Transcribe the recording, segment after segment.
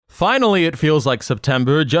Finally, it feels like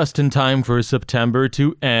September, just in time for September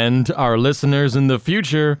to end. Our listeners in the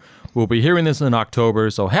future will be hearing this in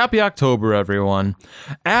October, so happy October, everyone.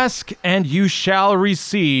 Ask and you shall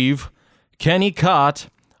receive. Kenny Cott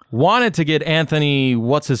wanted to get Anthony,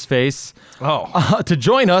 what's-his-face, to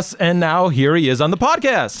join us, and now here he is on the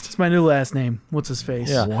podcast. It's my new last name. What's his face?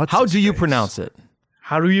 Yeah. How do you pronounce it?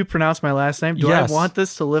 How do you pronounce my last name? Do Yes. I want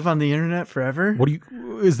this to live on the internet forever?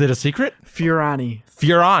 Is it a secret? Fiorani.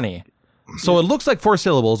 Fiorani. So it looks like 4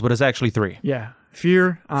 syllables, but it's actually 3. Yeah.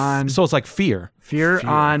 Fear on. So it's like fear. Fear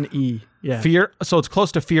on E. Yeah. Fear. So it's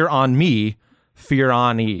close to fear on me. Fear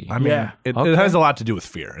on E. I mean, Yeah. it Okay. has a lot to do with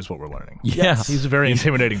fear, is what we're learning. Yes. He's a very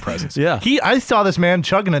intimidating presence. Yeah. I saw this man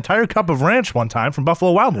chug an entire cup of ranch one time from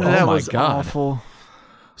Buffalo Wild Wings. That my was God. awful.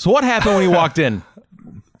 So what happened when he walked in?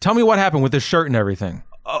 Tell me what happened with his shirt and everything.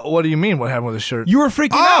 What do you mean? What happened with his shirt? You were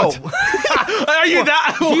freaking out. Are you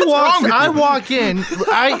that? I walk in.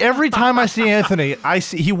 Every time I see Anthony, I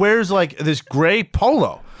see he wears like this gray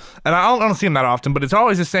polo, and I don't see him that often, but it's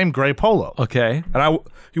always the same gray polo. Okay. And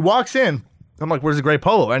he walks in. I'm like, "Where's the gray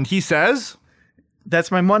polo?" And he says,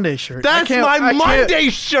 That's my Monday shirt. "That's my Monday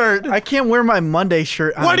shirt." I can't wear my Monday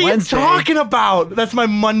shirt on What are Wednesday. you talking about? That's my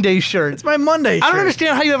Monday shirt. It's my Monday shirt. I don't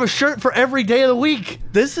understand how you have a shirt for every day of the week.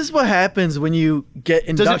 This is what happens when you get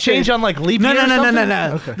inducted. Does it change on like leap year No. or something?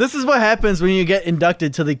 Okay. This is what happens when you get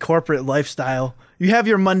inducted to the corporate lifestyle. You have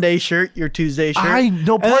your Monday shirt, your Tuesday shirt. I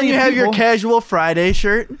know and then plenty you of have your people- casual Friday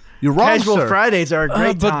shirt. You're wrong, Casual sir. Fridays are a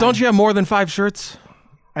great But time. don't you have more than 5 shirts?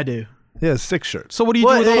 I do. He has 6 shirts. So what do you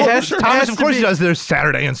Well, do with it all has those to- shirts? Thomas, of course, he does. There's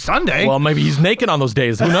Saturday and Sunday. Well, maybe he's naked on those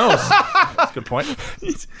days. Who knows? That's a good point.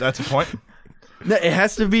 That's a point. No, it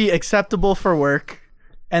has to be acceptable for work.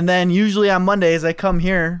 And then usually on Mondays I come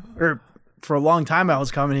here, or for a long time I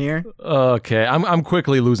was coming here. Okay, I'm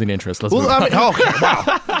quickly losing interest. Let's move Well, on. I mean, okay,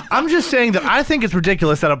 wow. I'm just saying that I think it's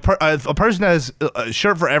ridiculous that a person has a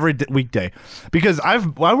shirt for every weekday. Because I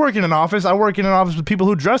work in an office. I work in an office with people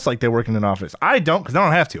who dress like they work in an office. I don't, because I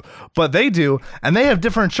don't have to. But they do, and they have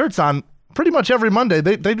different shirts on pretty much every Monday.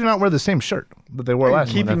 They do not wear the same shirt that they wore last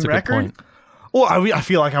keeping Monday. That's a good record? point. Well, I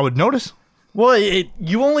feel like I would notice. Well,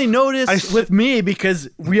 you only notice with me because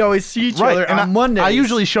we always see each other on Mondays. I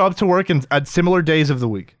usually show up to work at similar days of the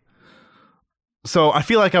week. So I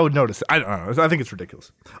feel like I would notice. I don't know. I think it's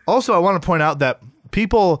ridiculous. Also, I want to point out that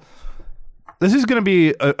people, this is going to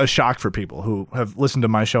be a shock for people who have listened to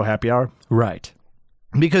my show Happy Hour, Right.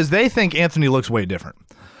 because they think Anthony looks way different.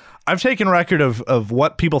 I've taken record of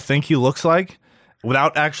what people think he looks like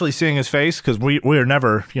without actually seeing his face, because we are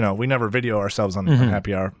never, we never video ourselves on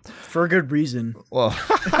Happy Hour. for a good reason. Well,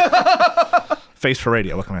 face for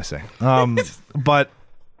radio. What can I say? But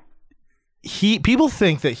people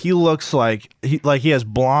think that he looks like he has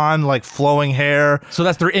blonde, like flowing hair. So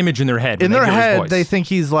that's their image in their head. In when their they hear his head, voice. they think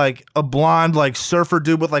he's like a blonde, like surfer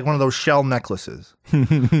dude with like one of those shell necklaces,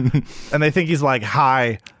 and they think he's like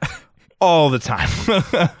high all the time.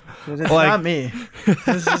 It's Like- not me.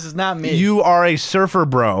 This is not me. You are a surfer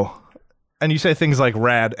bro, and you say things like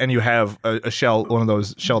rad, and you have a shell, one of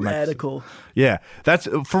those shell necklaces. radical. Yeah, that's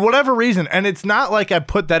for whatever reason, and it's not like I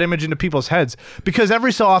put that image into people's heads, because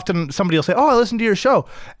every so often somebody will say, "Oh, I listened to your show,"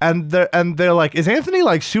 and they're like, "Is Anthony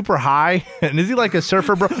like super high? And is he like a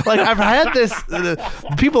surfer bro?" Like I've had this,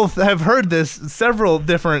 people have heard this several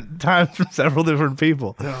different times from several different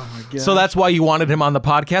people. Oh my god. So that's why you wanted him on the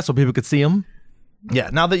podcast so people could see him?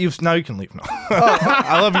 Yeah, now you can leave. No,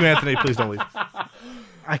 I love you, Anthony. Please don't leave.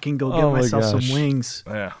 I can go get Oh my myself gosh. some wings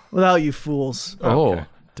Yeah. without you fools. Oh,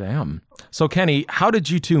 damn. So Kenny, how did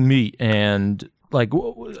you two meet, and like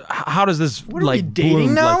how does this are like we dating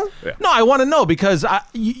bloom, now? like- No, I want to know because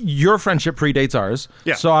your friendship predates ours.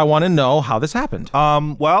 Yeah. So I want to know how this happened.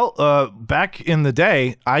 Well, back in the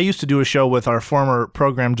day, I used to do a show with our former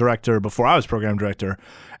program director before I was program director,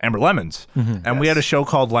 Amber Lemons, and we had a show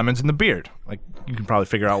called Lemons and the Beard. Like you can probably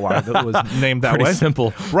figure out why it was named that Pretty way.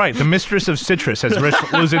 simple. Right, the mistress of citrus, as Rich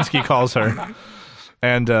Luzinski calls her.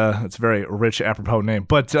 And it's a very rich, apropos name.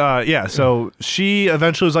 But yeah, so she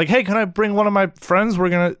eventually was like, "Hey, can I bring one of my friends? We're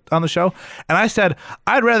gonna on the show." And I said,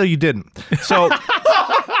 "I'd rather you didn't." So,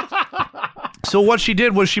 so what she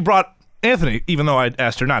did was she brought Anthony, even though I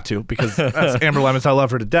asked her not to, because that's Amber Lemons. I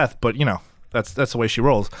love her to death, but that's the way she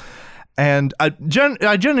rolls. And I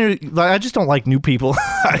generally, I just don't like new people.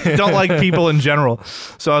 I don't like people in general.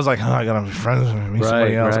 So I was like, oh, I gotta be friends with meet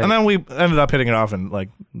somebody else. right. And then we ended up hitting it off and like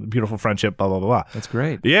beautiful friendship, blah blah blah blah. That's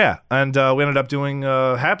great. Yeah, and we ended up doing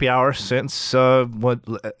happy hour since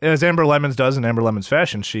as Amber Lemons does in Amber Lemons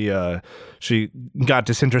fashion. She got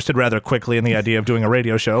disinterested rather quickly in the idea of doing a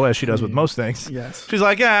radio show, as she does with most things. Yes. She's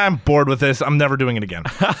like, yeah, I'm bored with this. I'm never doing it again.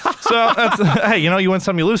 So that's, hey, you win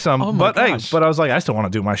some, you lose some. Oh my but gosh. hey, but I was like, I still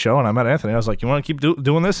want to do my show, and I met Anthony. I was like, you want to keep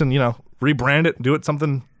doing this, and rebrand it, do it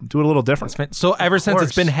a little different. So ever since it's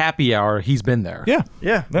course. been happy hour, he's been there. Yeah.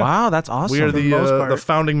 Yeah. Wow, that's awesome. We are the most the part.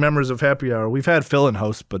 founding members of Happy Hour. We've had Phil and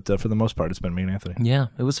host, but for the most part, it's been me and Anthony. Yeah,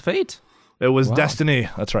 it was fate. It was destiny.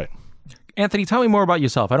 That's right. Anthony, tell me more about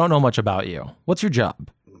yourself. I don't know much about you. What's your job?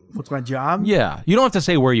 What's my job? Yeah, you don't have to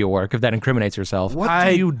say where you work if that incriminates yourself. What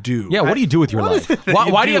I- do you do? Yeah, what do you do with your life?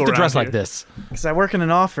 Why do you have to dress like this? Because I work in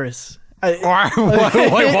an office. Wait, what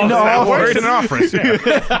was No, that I word? Works in an office.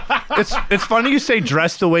 Yeah. It's funny you say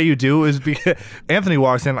dress the way you do is because Anthony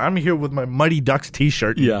walks in. I'm here with my Mighty Ducks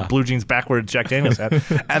t-shirt, and Yeah. blue jeans backwards, Jack Daniels hat,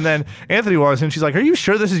 and then Anthony walks in. She's like, "Are you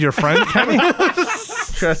sure this is your friend, Kenny?"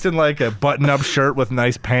 Dressed in like a button-up shirt with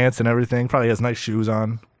nice pants and everything. Probably has nice shoes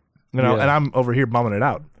on, Yeah. And I'm over here bumming it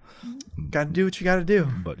out. Got to do what you got to do.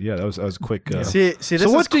 But yeah, that was quick. See, this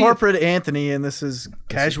So what is do you- corporate Anthony, and this is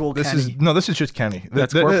casual This Kenny. is just Kenny.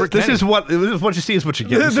 That's corporate This Kenny. is what you see is what you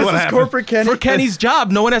get. This is what is happens. corporate Kenny. For Kenny's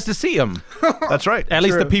job, no one has to see him. That's right. At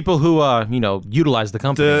least the people who utilize the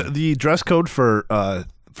company. The dress code for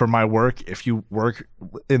my work, if you work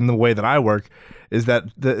in the way that I work, is that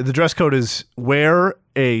the dress code is wear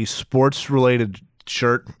a sports related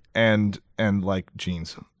shirt and like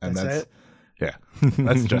jeans, and That's it? Yeah,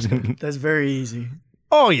 that's the dress code. That's very easy.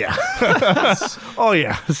 Oh yeah, oh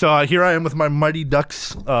yeah. So here I am with my Mighty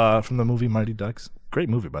Ducks from the movie Mighty Ducks. Great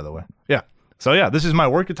movie, by the way. Yeah. So yeah, this is my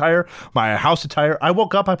work attire, my house attire. I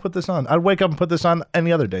woke up, I put this on. I'd wake up and put this on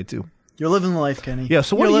any other day too. You're living the life, Kenny. Yeah,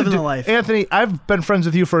 so what You're do you living do? the life. Anthony, I've been friends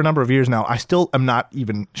with you for a number of years now. I still am not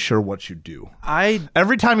even sure what you do.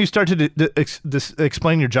 Every time you start to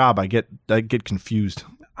explain your job, I get confused.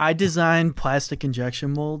 I design plastic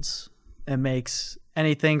injection molds and makes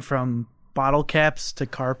anything from bottle caps to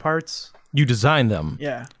car parts. You design them.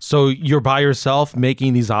 Yeah. So you're by yourself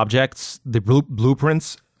making these objects, the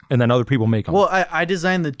blueprints, and then other people make them. Well, I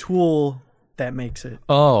design the tool that makes it.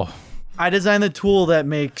 Oh, I design the tool that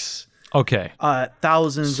makes okay.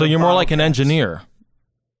 thousands. So of you're more bottle like an caps. engineer.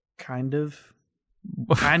 Kind of,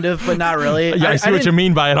 but not really. Yeah, I see what you didn't-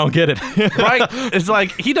 mean by I don't get it. Right? It's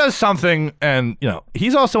like he does something, and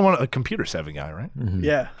he's also a computer savvy guy, right?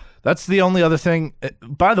 Yeah. That's the only other thing.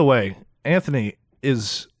 By the way, Anthony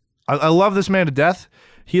is. I love this man to death.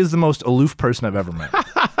 He is the most aloof person I've ever met.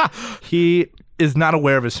 He is not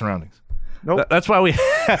aware of his surroundings. Nope. That's why we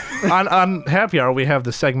on Happy Hour we have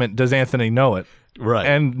the segment "Does Anthony Know It?" Right.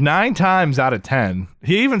 And 9 times out of 10,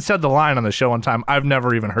 he even said the line on the show one time, "I've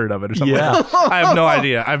never even heard of it," or something. Yeah. Like that. I have no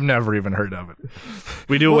idea. I've never even heard of it.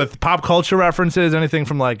 We do it with pop culture references, anything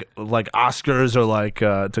from like Oscars or like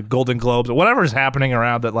to Golden Globes or whatever's happening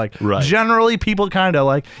around that Right. generally people kind of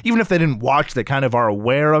like, even if they didn't watch, they kind of are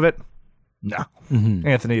aware of it. No,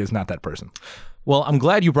 Anthony is not that person. Well, I'm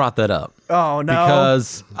glad you brought that up. Oh no.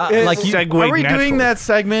 Because Segue Are we naturally. doing that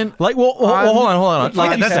segment? hold on.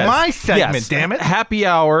 Like you that's said, my segment, yes, damn it. Happy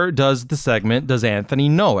Hour does the segment, Does Anthony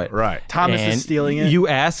Know It? Right. Thomas And is stealing it. You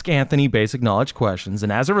ask Anthony basic knowledge questions,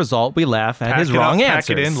 and as a result, we laugh at his Pack it wrong up,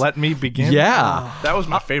 answers. Pack it in. Let me begin. Yeah. That was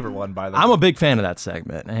my favorite one, by the way. I'm a big fan of that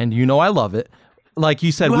segment, and I love it. Like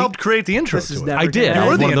you said, You we helped create the intro This to is it. never I did. gonna I You're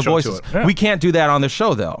was the one of the intro to voices. it. Yeah. We can't do that on the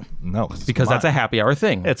show, though, No, because that's a happy hour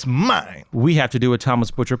thing. It's mine. We have to do a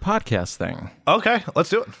Thomas Butcher podcast thing. Okay, let's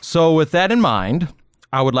do it. So, with that in mind,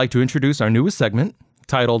 I would like to introduce our newest segment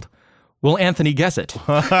titled, Will Anthony Guess It?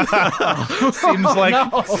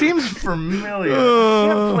 Seems familiar. I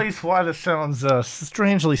can't place why this sounds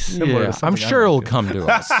strangely similar. Yeah, to I'm something sure I it'll do. come to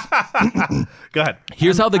us. Go ahead.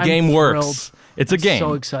 Here's how the I'm game thrilled. works. It's a game.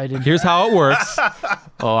 So excited. Here's how it works.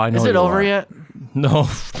 Oh, I know. Is it you over are. yet? No,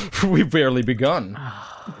 we've barely begun.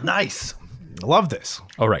 Nice. Love this.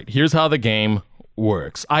 All right, here's how the game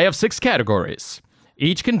works. I have 6 categories,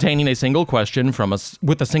 each containing a single question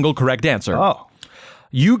with a single correct answer. Oh.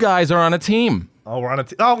 You guys are on a team. Oh, we're on a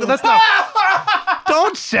Oh, that's not.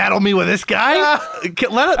 Don't saddle me with this guy.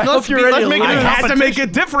 Let's you're ready to make it lose. a I had to make competition.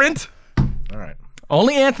 it different. All right.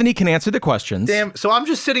 Only Anthony can answer the questions. Damn. So I'm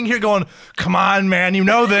just sitting here going, "Come on, man, you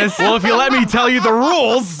know this." Well, if you let me tell you the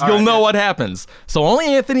rules, you'll know what happens. So only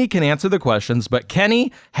Anthony can answer the questions, but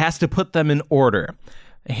Kenny has to put them in order.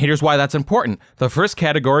 Here's why that's important. The first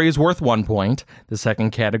category is worth 1 point. The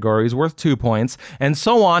second category is worth 2 points, and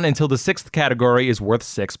so on until the sixth category is worth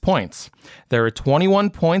 6 points. There are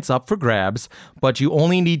 21 points up for grabs, but you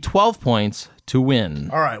only need 12 points to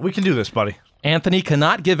win. All right, we can do this, buddy. Anthony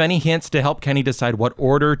cannot give any hints to help Kenny decide what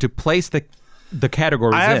order to place the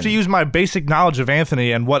categories in. I have to use my basic knowledge of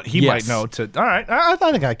Anthony and what he might know to. All right, I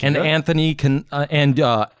think I can. And Anthony can,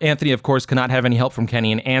 Anthony, of course, cannot have any help from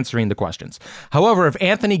Kenny in answering the questions. However, if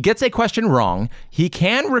Anthony gets a question wrong, he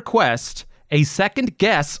can request a second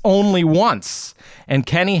guess only once, and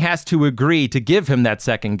Kenny has to agree to give him that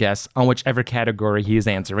second guess on whichever category he is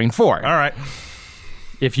answering for. All right.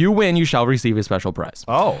 If you win, you shall receive a special prize.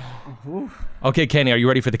 Oh. Okay, Kenny, are you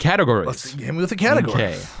ready for the categories? Let's hit me with the category.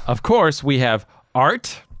 Okay. Of course, we have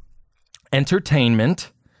art,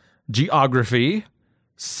 entertainment, geography,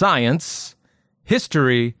 science,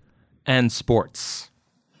 history, and sports.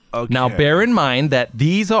 Okay. Now, bear in mind that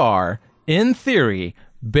these are, in theory,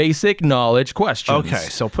 basic knowledge questions. Okay,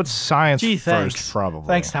 so put science Gee, first, thanks. probably.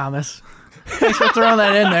 Thanks, Thomas. Thanks for throwing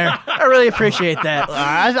that in there. I really appreciate that.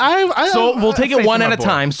 So we'll take it faith one in at my a boy.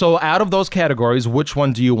 time. So out of those categories, which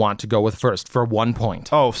one do you want to go with first for 1 point?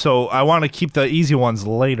 Oh, so I want to keep the easy ones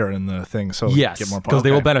later in the thing, so Yes, get more because they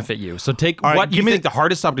will okay. benefit you. So take All right, what you give me think the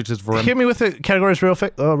hardest subject is for him. Hit me with the categories real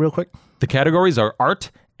quick. The categories are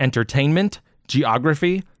art, entertainment,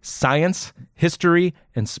 geography, science, history,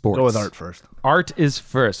 and sports. Go with art first. Art is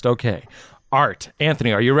first. Okay. Art.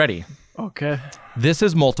 Anthony, are you ready? Okay. This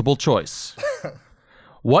is multiple choice.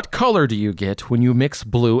 What color do you get when you mix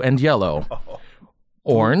blue and yellow?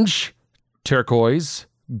 Orange, turquoise,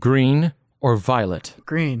 green, or violet?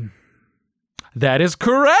 Green. That is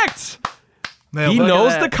correct. Nailed He it.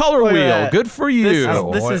 knows that. the color Look at wheel. that. Good for you.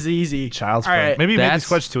 This is easy. Child's All play. right. Maybe you made That's- these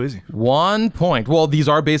questions too easy. 1 point. Well, these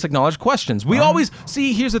are basic knowledge questions. We always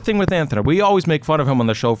see, here's the thing with Anthony. We always make fun of him on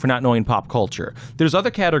the show for not knowing pop culture. There's other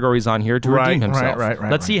categories on here to redeem himself. right,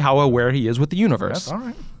 Let's see how aware he is with the universe. All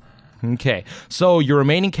right. Okay. So your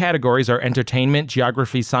remaining categories are entertainment,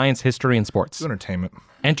 geography, science, history, and sports. Entertainment.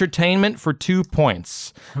 Entertainment for 2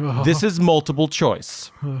 points. This is multiple choice.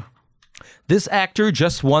 This actor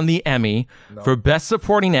just won the Emmy for Best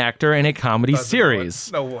Supporting Actor in a Comedy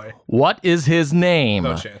Series. No way. What is his name?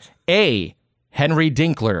 No chance. A. Henry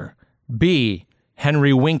Dinkler. B.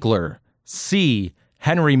 Henry Winkler. C.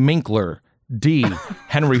 Henry Minkler. D.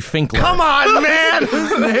 Henry Finkler. Come on, man!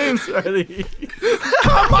 Names are the.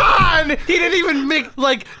 Come on! He didn't even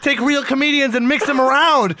take real comedians and mix them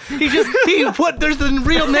around. He put there's the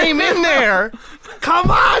real name in there.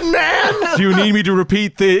 Come on, man! Do you need me to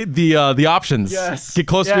repeat the options? Yes. Get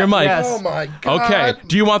close to Yeah, your mic. yes. Oh my god. Okay.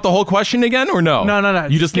 Do you want the whole question again or no? No.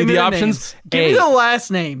 You just Give need me the options? names. Give me the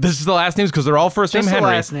last names. This is the last names because they're all first Just name the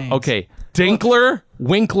Henry. last names. Okay. Dinkler,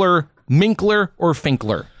 Winkler, Minkler, or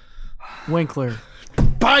Finkler? Winkler.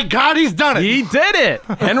 By God, he's done it. He did it.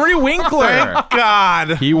 Henry Winkler. Thank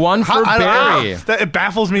God. He won for Barry. It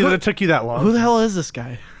baffles me that it took you that long. Who the hell is this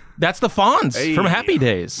guy? That's the Fonz from Happy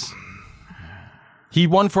Days. He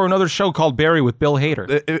won for another show called Barry with Bill Hader.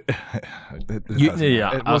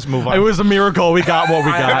 Let's move on. It was a miracle. We got what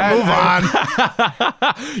we got.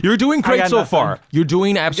 Move on. You're doing great got so nothing. far. You're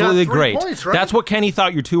doing absolutely 3 great. points, right? That's what Kenny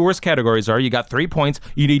thought your 2 worst categories are. You got 3 points.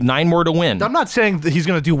 You need 9 more to win. I'm not saying that he's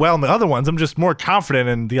going to do well in the other ones. I'm just more confident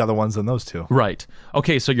in the other ones than those two. Right.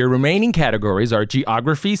 Okay, so your remaining categories are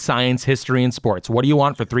geography, science, history, and sports. What do you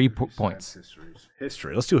want for 3 points?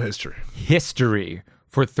 History. Let's do history. History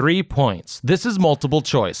for 3 points. This is multiple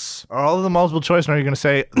choice. Are all of them multiple choice, or are you going to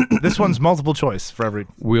say this one's multiple choice for every?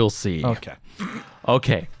 We'll see. Okay.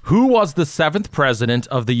 Okay. Who was the 7th president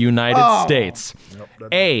of the United States?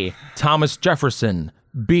 A. Thomas Jefferson.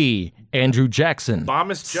 B. Andrew Jackson.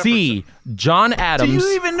 Thomas C. John Adams.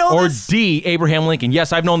 you even know or this? D. Abraham Lincoln.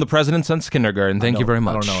 Yes, I've known the president since kindergarten. Thank you very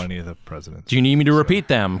much. I don't know any of the presidents. Do you need me to repeat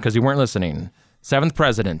them because you weren't listening? 7th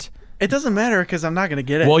president. It doesn't matter because I'm not going to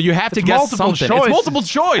get it. Well, you have to It's guess multiple something. choice. It's multiple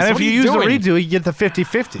choice. And What if are you you use doing? the redo, you get the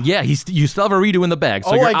 50-50. Yeah, you still have a redo in the bag.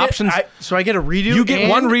 So your I get, options. so I get a redo. You get and,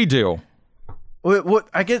 one redo. What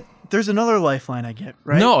I get? There's another lifeline I get,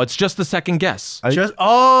 right? No, it's just the second guess. You get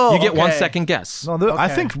You get 1 okay. second guess. No, I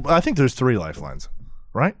think there's 3 lifelines,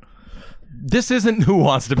 right? This isn't Who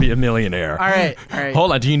Wants to Be a Millionaire. All right.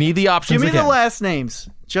 Hold on. Do you need the options Give me again? the last names.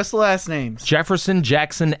 Just the last names. Jefferson,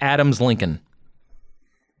 Jackson, Adams, Lincoln.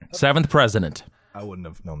 7th president. I wouldn't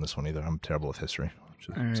have known this one either. I'm terrible with history.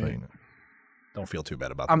 Just so you know. Don't feel too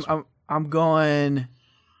bad about I'm this one. I'm going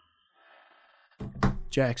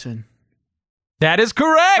Jackson. That is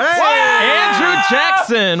correct. Hey! Andrew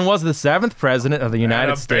Jackson was the 7th president of the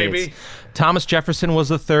United States. baby. Thomas Jefferson was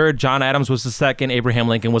the 3rd. John Adams was the 2nd. Abraham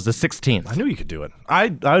Lincoln was the 16th. I knew you could do it. I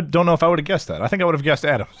don't know if I would have guessed that. I think I would have guessed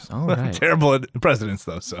Adams. All right. Terrible at presidents,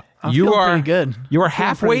 though. So I'm You feeling are pretty good. You are I'm feeling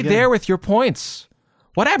halfway pretty good. there with your points.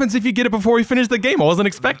 What happens if you get it before we finish the game? I wasn't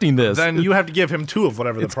expecting this. then you have to give him 2 of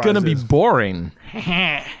whatever It's the prize going to be is. boring.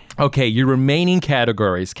 Okay, your remaining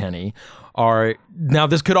categories, Kenny, are now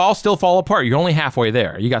this could all still fall apart. You're only halfway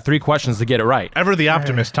there. You got 3 questions to get it right. Ever the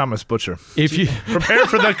optimist, Thomas Butcher. If you Prepare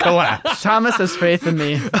for the collapse. Thomas has faith in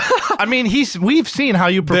me. I mean, we've seen how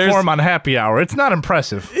you perform on Happy Hour. It's not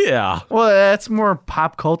impressive. yeah. Well, that's more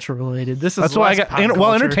pop culture related. This is That's why I less got pop well,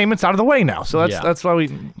 culture. entertainment's out of the way now. So Yeah. that's why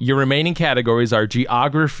we Your remaining categories are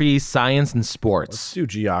geography, science, and sports. do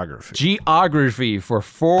geography. Geography for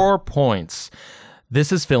 4 points.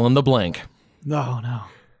 This is fill in the blank. No.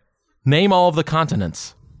 Name all of the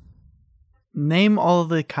continents. Name all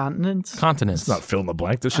the continents. Continents. It's not fill in the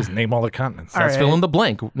blank. Let's just name all the continents. All That's right. fill in the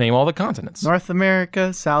blank. Name all the continents. North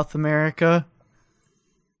America, South America,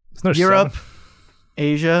 Isn't there Europe, 7?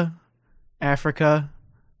 Asia, Africa,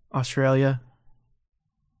 Australia.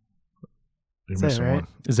 You're Say it missing right. one.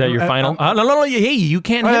 Is that your I- final? No. Hey, you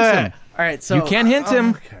can't All hint right. him. All right, so You can't hint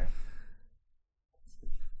him. Okay.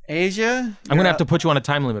 Asia. I'm gonna have to put you on a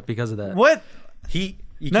time limit because of that. What? You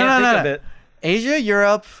No, can't no, think no, of no. it. Asia,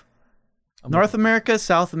 Europe, North America,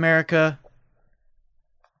 South America,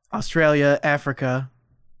 Australia, Africa.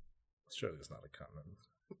 Australia's not a continent.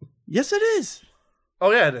 Yes, it is.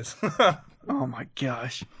 Oh yeah, it is. Oh my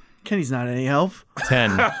gosh, Kenny's not any help.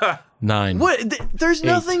 10, 9, What? There's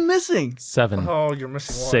nothing missing. 7, oh, you're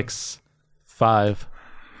missing one. 6, 5,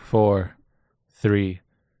 4, 3,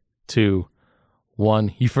 2,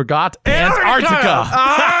 1. You forgot Antarctica.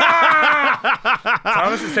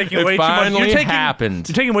 Thomas is taking It way too much. finally happened.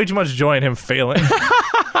 You're taking way too much joy in him failing.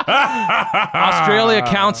 Australia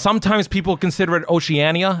counts. Sometimes people consider it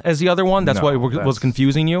Oceania as the other one. That's No, why it was that's-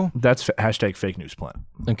 confusing you. That's hashtag fake news plan.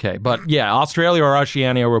 Okay, but yeah, Australia or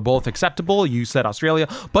Oceania were both acceptable. You said Australia,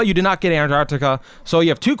 but you did not get Antarctica. So you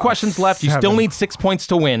have 2 questions left. You still 7. need 6 points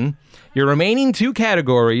to win. Your remaining 2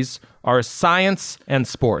 categories are science and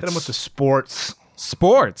sports. Hit him with the sports.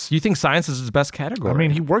 Sports. You think science is his best category? I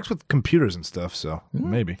mean, he works with computers and stuff, so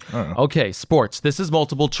maybe. I don't know. Okay, sports. This is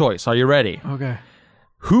multiple choice. Are you ready? Okay.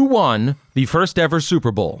 Who won the first ever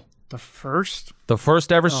Super Bowl? The first. The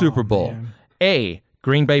first ever Super Bowl. man. A.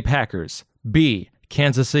 Green Bay Packers. B.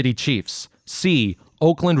 Kansas City Chiefs. C.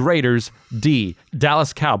 Oakland Raiders. D.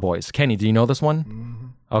 Dallas Cowboys. Kenny, do you know this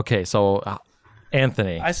one? Okay, so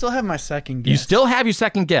Anthony, I still have my second guess. you still have your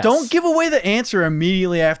second guess. Don't give away the answer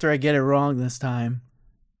immediately after I get it wrong this time.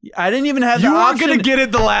 I didn't even have You the were option. gonna get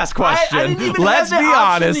it the last question. I didn't even Let's have the be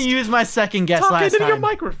option honest. to use my second guess Talk last into your time.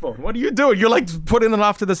 microphone. What are you doing? You're like putting it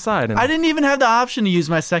off to the side. And, I didn't even have the option to use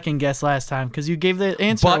my second guess last time because you gave the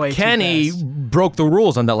answer away but too Kenny fast. broke the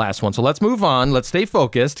rules on that last one. So let's move on. Let's stay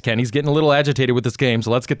focused. Kenny's getting a little agitated with this game,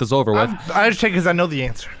 so let's get this over with. I just take because I know the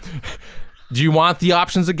answer. Do you want the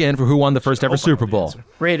options again for who won the first ever Super Bowl?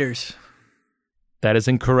 Raiders. That is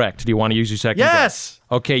incorrect. Do you want to use your second Yes. guess?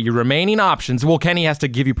 Okay, your remaining options. Well, Kenny has to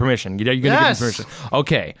give you permission. You're going to Yes. give him permission.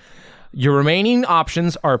 Okay. Your remaining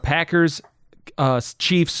options are Packers,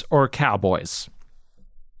 Chiefs, or Cowboys.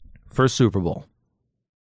 First Super Bowl.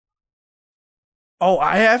 Oh,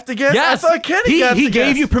 I have to guess? Yes. I thought Kenny got he to gave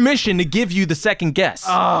guess. you permission to give you the second guess.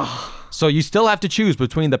 Oh. So you still have to choose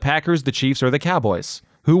between the Packers, the Chiefs, or the Cowboys.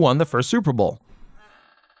 Who won the first Super Bowl?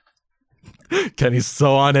 Kenny's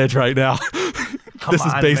so on edge right now. This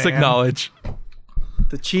is on, basic man. knowledge.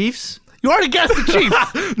 The Chiefs? You already guessed the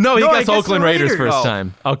Chiefs. No, he No, I guessed guessed Oakland the Raiders Raiders. first Oh.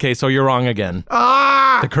 time. Okay, so you're wrong again.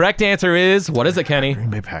 Ah! The correct answer is, what is it, Kenny? Green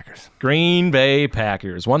Bay Packers. Green Bay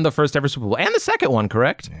Packers won the first ever Super Bowl and the second one,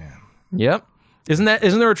 correct? Yeah. Yep. Isn't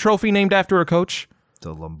there a trophy named after a coach?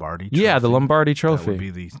 The Lombardi Trophy. Yeah, the Lombardi That Trophy. would be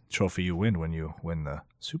the trophy you win when you win the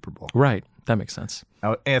Super Bowl. Right. That makes sense.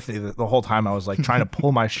 Now, Anthony, the whole time I was like trying to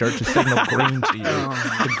pull my shirt to signal green to you.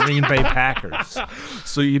 The Green Bay Packers.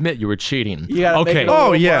 So you admit you were cheating. You gotta make okay. it a little Oh,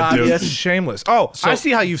 more yeah, dude. obvious. Shameless. Oh, I see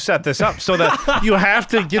how you've set this up so that you have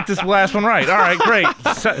to get this last one right. All right, great.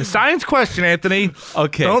 Science question, Anthony.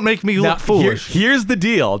 Okay. Don't make me Now, look foolish. Here's the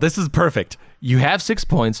deal. This is perfect. You have 6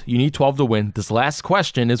 points. You need 12 to win. This last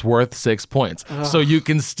question is worth 6 points. So you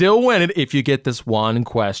can still win it if you get this one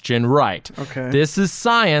question right. Okay. This is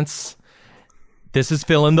science. This is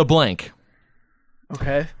fill in the blank.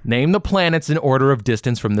 Okay. Name the planets in order of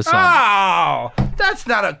distance from the sun. Oh, that's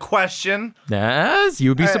not a question. Yes,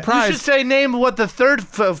 you'd be You surprised. should say name what the third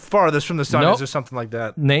farthest from the sun Nope. is or something like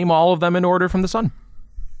that. Name all of them in order from the sun.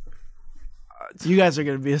 You guys are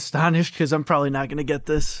going to be astonished because I'm probably not going to get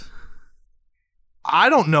this. I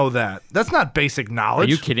don't know that. That's not basic Are knowledge.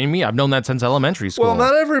 you kidding me? I've known that since elementary school. Well,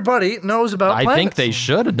 not everybody knows about I planets. think they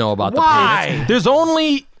should know about Why? the planets. There's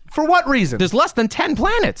only For what reason? there's less than 10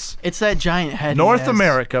 planets. It's that giant head. he North has.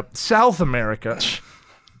 America, South America.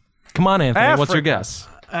 Come on, Anthony. What's your Africa. guess?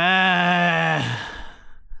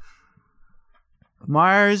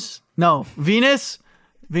 Mars. No. Venus.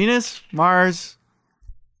 Venus. Mars.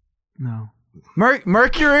 No.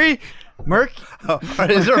 Mercury. Is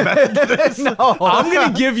there a method to this? No. I'm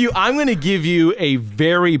gonna give you a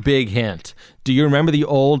very big hint. Do you remember the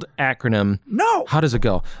old acronym? No. How does it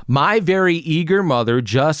go? My very eager mother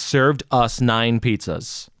just served us 9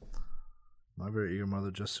 pizzas. My very eager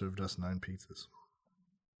mother just served us 9 pizzas.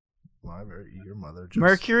 My very eager mother just...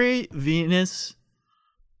 Mercury. Venus.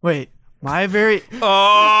 Wait. My very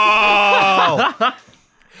Oh!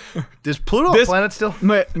 Is Pluto a planet still?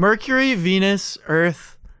 Mercury, Venus,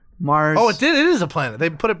 Earth, Mars. Oh, it did. It is a planet. They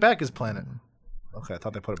put it back as planet. Okay, I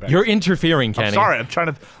thought they put it back. You're interfering, Kenny. I'm sorry. I'm trying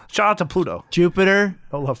to... Shout out to Pluto. Jupiter,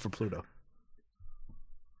 No love for Pluto.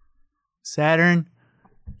 Saturn,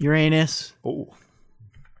 Uranus, Oh.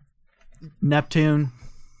 Neptune,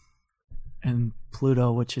 and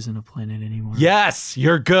Pluto, which isn't a planet anymore. Yes,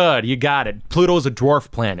 you're good. You got it. Pluto's a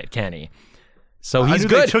dwarf planet, Kenny. So I he's knew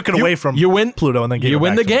good. They took it away from you win Pluto and then gave you it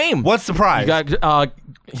win back the to him. game. What's the prize? You got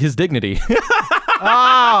his dignity.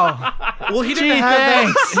 Oh, well, he Gee, didn't have that.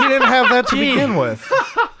 thanks. He didn't have that to Gee. begin with.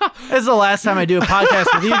 this is the last time I do a podcast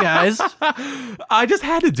with you guys. I just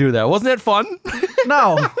had to do that. Wasn't it fun?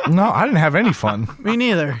 No, No, I didn't have any fun. me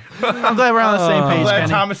neither. I'm glad we're on the same page, Glad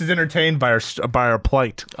Kenny. Thomas is entertained by our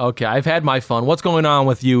plight. Okay, I've had my fun. What's going on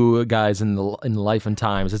with you guys in life and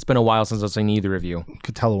times? It's been a while since I've seen either of you.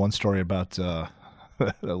 Could tell one story about a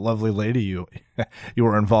lovely lady you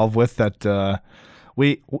were involved with that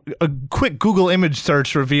a quick Google image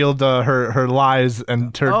search revealed her lies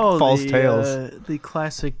and her false tales. The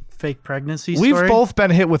classic fake pregnancy We've story. both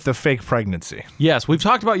been hit with the fake pregnancy. Yes, we've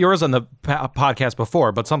talked about yours on the podcast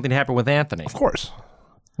before, but something happened with Anthony. Of course.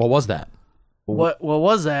 What was that? What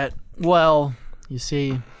was that? Well, you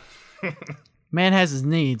see, man has his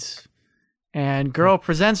needs, and girl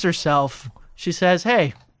presents herself. She says,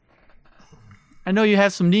 "Hey, I know you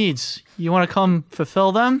have some needs. You want to come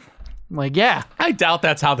fulfill them?" I'm like, "Yeah." I doubt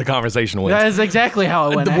that's how the conversation went. That is exactly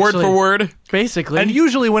how it went. The word actually. for word. basically. And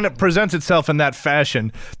usually when it presents itself in that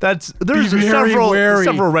fashion, there's very several wary.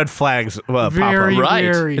 red flags pop Very up. Right.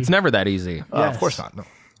 Very. It's never that easy. Of course not. No.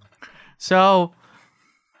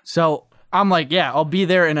 So I'm like, yeah, I'll be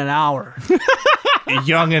there in an hour.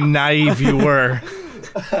 Young and naive you were.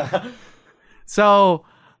 So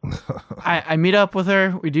I meet up with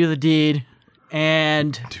her. We do the deed,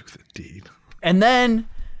 and Do the deed. then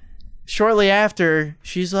shortly after,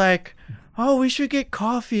 she's like, "Oh, we should get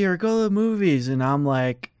coffee or go to the movies," and I'm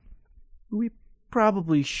like, "We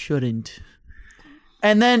probably shouldn't."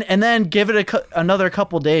 And then give it another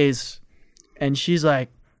couple days, and she's like,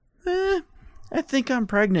 "I think I'm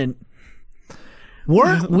pregnant."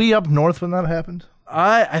 Weren't we up north when that happened?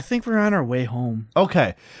 I think we're on our way home.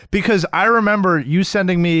 Okay, because I remember you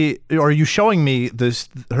sending me or you showing me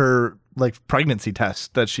her like pregnancy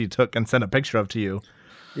test that she took and sent a picture of to you.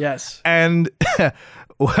 Yes. And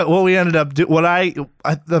what we ended up I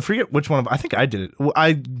forget which one of I think I did it.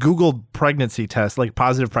 I Googled pregnancy test, like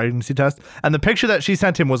positive pregnancy test, and the picture that she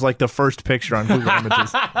sent him was like the first picture on Google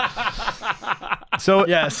Images. So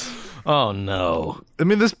Yes. Oh no. I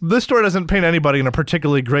mean, this story doesn't paint anybody in a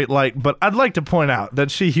particularly great light, but I'd like to point out that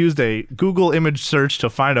she used a Google image search to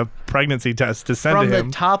find a pregnancy test to send From to the him.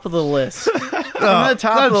 top of the list. From the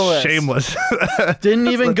top of the list. Shameless. Didn't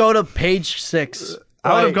even go to page 6.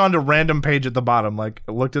 I would have gone to random page at the bottom, like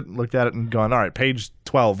looked at it and gone, all right, page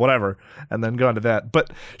 12, whatever, and then gone to that. But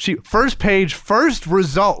first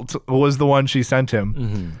result was the one she sent him.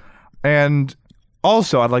 Mm-hmm. And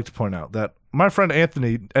also, I'd like to point out that my friend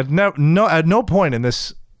Anthony, at no point in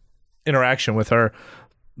this interaction with her,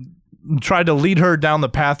 tried to lead her down the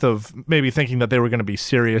path of maybe thinking that they were going to be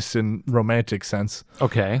serious in romantic sense.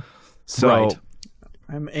 Okay. So, Right.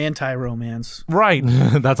 I'm anti-romance. right.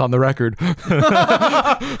 That's on the record.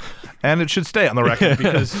 And it should stay on the record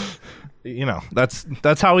because you know that's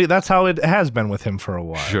how it has been with him for a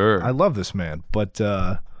while. Sure. I love this man, but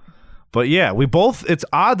yeah, we both. It's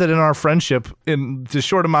odd that in our friendship, in the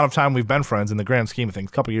short amount of time we've been friends, in the grand scheme of things,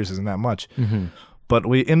 a couple years isn't that much. Mm-hmm. But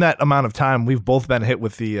in that amount of time, we've both been hit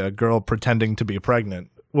with the girl pretending to be pregnant,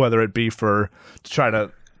 whether it be to try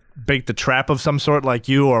to bait the trap of some sort like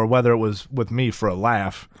you, or whether it was with me for a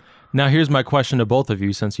laugh. Now, here's my question to both of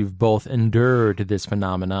you, since you've both endured this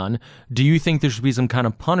phenomenon. Do you think there should be some kind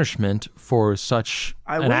of punishment for such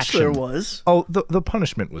I an wish action? there was. Oh, the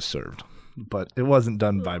punishment was served, but it wasn't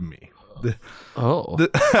done by me.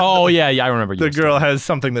 Oh, yeah, I remember you. The girl has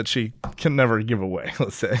something that she can never give away,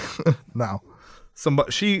 let's say. Now,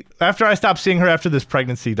 after I stopped seeing her after this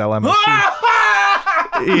pregnancy dilemma,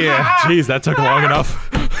 yeah. Jeez, that took long enough.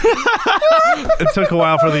 It took a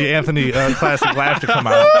while for the Anthony classic laugh to come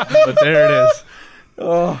out, but there it is.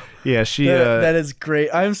 Oh, Yeah, she. that is great.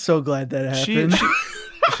 I'm so glad that happened.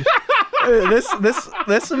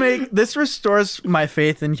 This restores my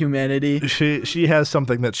faith in humanity. She has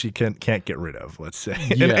something that she can't get rid of. Let's say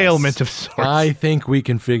an Yes. ailment of sorts. I think we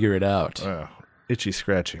can figure it out. Itchy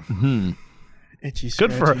scratching. Itchy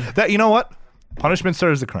Good for her. That, you know what? Punishment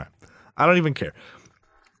serves the crime. I don't even care.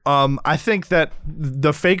 I think that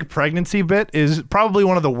the fake pregnancy bit is probably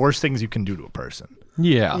one of the worst things you can do to a person.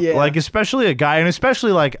 Yeah. Yeah. Like, especially a guy, and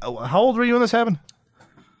especially like, how old were you when this happened?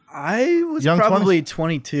 I was Young probably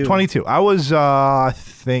 22. 22. I was, I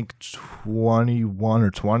think, 21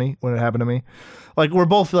 or 20 when it happened to me. Like, we're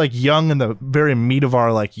both like young in the very meat of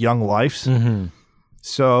our like young lives. Mm-hmm.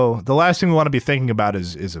 So the last thing we want to be thinking about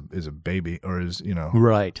is a baby, or is, you know,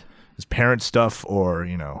 Right. is parent stuff, or,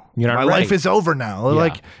 you know, You're not my right. life is over now. Yeah.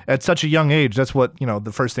 Like, at such a young age, that's what, you know,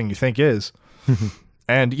 the first thing you think is.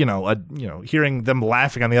 And, you know, hearing them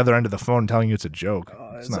laughing on the other end of the phone telling you it's a joke.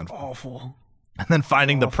 It's It's not. awful. And then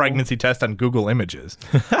finding the pregnancy test on Google Images.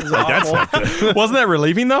 It's awful. Wasn't that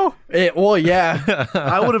relieving, though? Well, yeah.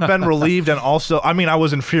 I would have been relieved, and also, I mean, I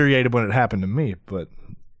was infuriated when it happened to me, but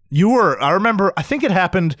you were. I remember, I think it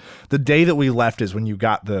happened the day that we left is when you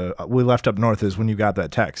got we left up north is when you got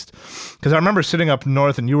that text. Because I remember sitting up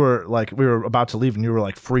north, and you were like, we were about to leave, and you were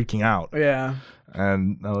like freaking out. Yeah.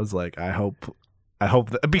 And I was like, I hope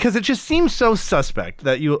that, because it just seems so suspect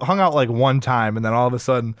that you hung out like one time, and then all of a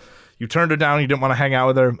sudden you turned her down, you didn't want to hang out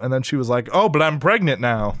with her, and then she was like, oh, but I'm pregnant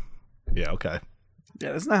now. Yeah, okay.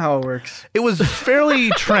 Yeah, that's not how it works. It was fairly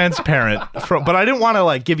transparent, but I didn't want to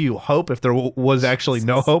like give you hope if there was actually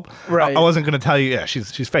no hope. Right. I wasn't going to tell you, yeah,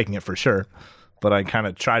 she's faking it for sure. But I kind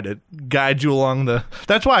of tried to guide you along the.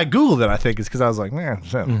 That's why I Googled it, I think, is because I was like, man,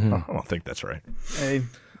 I don't think that's right. Hey,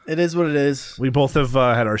 it is what it is. We both have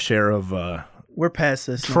had our share of We're past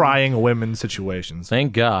this. now. trying women situations.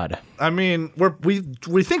 Thank God. I mean,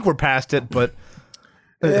 we think we're past it, but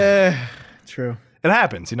True. it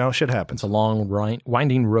happens, you know, shit happens. It's a long,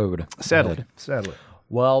 winding road. Sadly.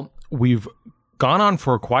 Well, we've gone on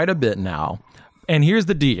for quite a bit now. And here's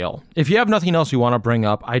the deal. If you have nothing else you want to bring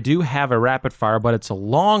up, I do have a rapid fire, but it's a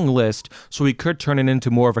long list, so we could turn it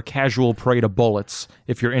into more of a casual parade of bullets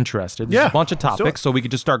if you're interested. There's Yeah, a bunch of let's do topics, it. so we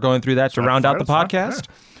could just start going through that to round out the fire, podcast. that's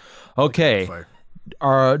Okay.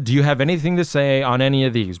 Fire. Do you have anything to say on any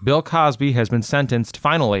of these? Bill Cosby has been sentenced,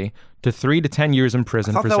 finally, to 3 to 10 years in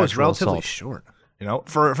prison I thought for that was sexual relatively assault. short. You know,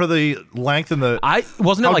 for the length and the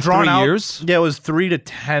Wasn't it how like drawn 3 out- years? Yeah, it was 3 to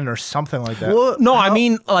 10 or something like that. Well, No, I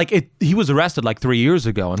mean, like, he was arrested like 3 years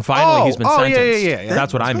ago, and finally he's been sentenced. yeah.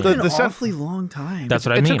 That's what I mean. An The sen- awfully long time. That's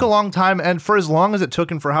what I It mean. took a long time, and for as long as it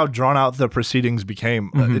took, and for how drawn out the proceedings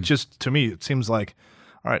became, Mm-hmm. it just, to me, it seems like,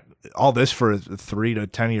 all right, all this for a 3 to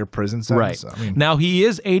 10 year prison Right. sentence. I mean, Now, he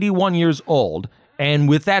is 81 years old, and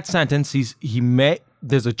with that sentence,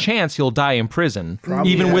 there's a chance he'll die in prison,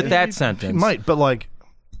 even with that sentence. he might, but like,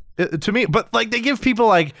 to me, but like they give people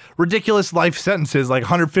like ridiculous life sentences, like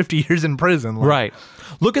 150 years in prison. Like, Right.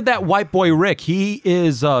 Look at that white boy, Rick. He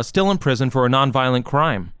is still in prison for a nonviolent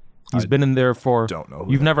crime. He's been in there for. don't know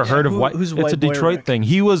who You've that never heard of Who's It's a White Boy Detroit Rick? thing.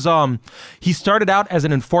 He was he started out as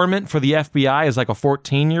an informant for the FBI as like a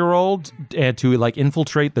 14-year-old to like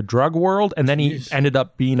infiltrate the drug world, and then he ended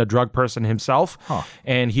up being a drug person himself.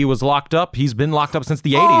 And he was locked up. He's been locked up since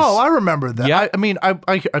the 80s. Oh, I remember that. Yeah. I mean,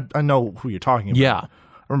 I know who you're talking about. Yeah.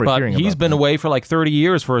 I remember But hearing he's about been that. away for like 30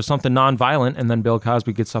 years for something nonviolent, and then Bill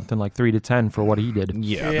Cosby gets something like 3 to 10 for what he did.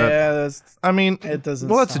 Yeah. Yeah, that- that's. I mean, It doesn't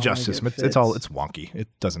Well, that's the sound like justice it system. It's all fits. it's wonky. It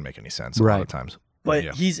doesn't make any sense a lot Right. of times. But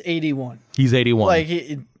yeah. he's 81. He's 81. Like,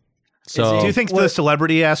 so Do you think the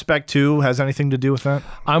celebrity aspect too has anything to do with that?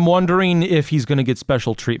 I'm wondering if he's going to get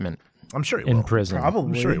special treatment I'm sure he in will. prison.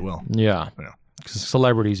 probably. I'm sure he will. Yeah. Yeah. 'Cause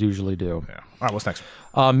celebrities usually do. Yeah. All right. What's next?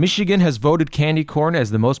 Michigan has voted candy corn as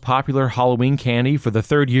the most popular Halloween candy for the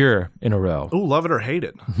 3rd year in a row. Ooh, love it or hate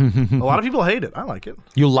it. A lot of people hate it. I like it.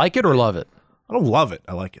 You like it or love it? I don't love it.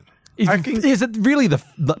 I like it. Is it really the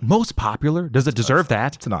most popular? Does it deserve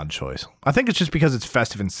that? It's an odd choice. I think it's just because it's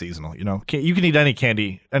festive and seasonal. You know, you can eat any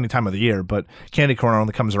candy any time of the year, but candy corn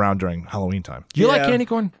only comes around during Halloween time. Do you like Yeah. candy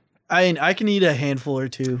corn? I can eat a handful or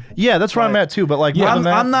two. Yeah, that's where I'm at too. But like, more than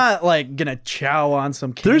that, I'm not like gonna chow on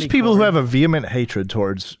some candy there's people who corn. have a vehement hatred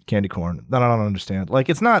towards candy corn that I don't understand. Like,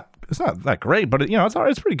 it's not that great, but it's all right.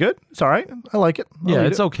 It's pretty good. It's all right. I like it. I'll Yeah, eat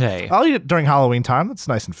it's it. okay. I'll eat it during Halloween time. That's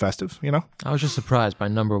nice and festive. I was just surprised by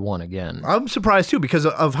number 1 again. I'm surprised too because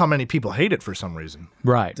of how many people hate it for some reason.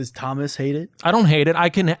 Right. Does Thomas hate it? I don't hate it. I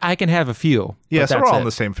can have a few. Yeah, but so we're that's all it. on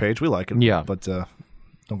the same page. We like it. Yeah. But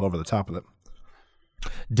don't go over the top of it.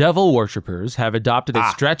 Devil worshippers have adopted a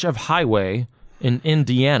stretch of highway in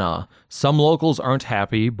Indiana. Some locals aren't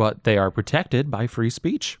happy, but they are protected by free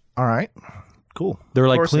speech. All right. Cool. They're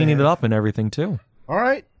like course they cleaning it have. up and everything too. All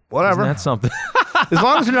right. Whatever. That's something. As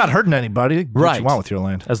long as you're not hurting anybody, do what Right. you want with your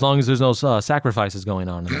land. As long as there's no sacrifices going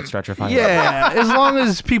on in that stretch of highway. Yeah, as long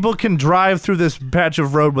as people can drive through this patch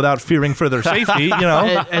of road without fearing for their safety,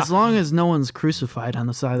 As long as no one's crucified on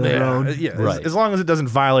the side of the road. Yeah, Right. as long as it doesn't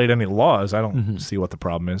violate any laws, I don't see what the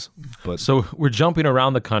problem is. But So we're jumping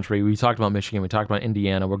around the country. We talked about Michigan. We talked about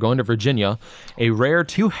Indiana. We're going to Virginia. A rare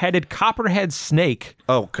 2-headed copperhead snake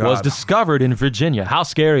Oh, God. was discovered in Virginia. How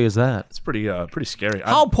scary is that? it's pretty scary.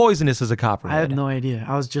 How poisonous is a copperhead? I have no idea.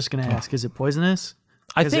 I was just gonna ask, is it poisonous?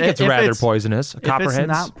 I 'Cause think it's if rather it's- poisonous. If Copperheads. it's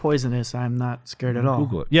not poisonous, I'm not scared at all.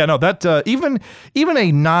 Google it. Yeah, no, that even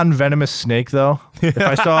a non-venomous snake though, if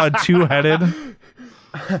I saw a 2-headed,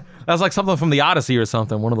 That's like something from the Odyssey or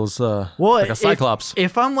something. One of those, like a cyclops.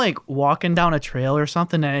 If I'm like walking down a trail or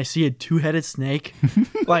something and I see a 2-headed snake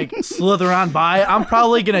like slither on by, I'm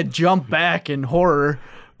probably gonna jump back in horror.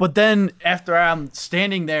 But then after I'm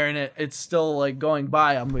standing there and it's still like going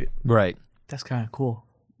by, I'm like, Right. that's kind of cool,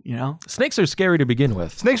 you know? Snakes are scary to begin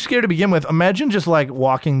with. snakes scary to begin with. Imagine just like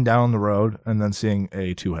walking down the road and then seeing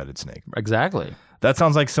a 2-headed snake. Exactly. That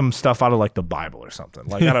sounds like some stuff out of like the Bible or something,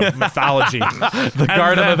 like out of mythology. The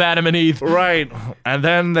Garden of Adam and Eve. Right. And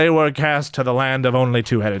then they were cast to the land of only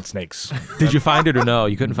 2-headed snakes. Did you find it or no?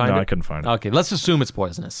 You couldn't find it? No, I couldn't find it. Okay, let's assume it's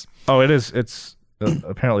poisonous. Oh, it is. It's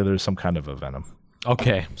apparently there's some kind of a venom.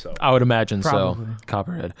 Okay, I would imagine Probably. so.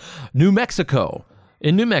 Copperhead. New Mexico.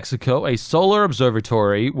 In New Mexico, a solar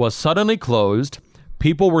observatory was suddenly closed.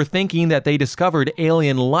 People were thinking that they discovered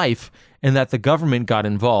alien life and that the government got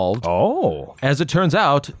involved. Oh. As it turns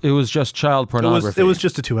out, it was just child pornography. It was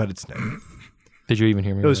just a 2-headed snake. Did you even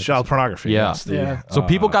hear me? It was child pornography. Yeah. That's the- Yeah. So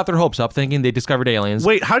people got their hopes up thinking they discovered aliens.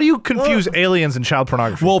 Wait, how do you confuse aliens and child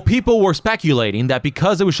pornography? Well, people were speculating that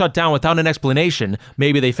because it was shut down without an explanation,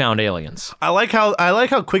 maybe they found aliens. I like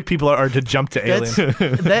how quick people are to jump to aliens.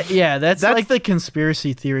 That's like the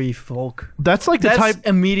conspiracy theory folk. That's like the That's type.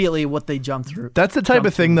 immediately what they jump through. That's the type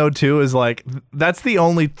of thing though too. Is like that's the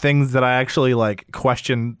only things that I actually like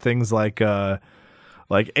question things like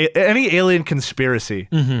any alien conspiracy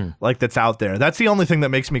like that's out there. That's the only thing that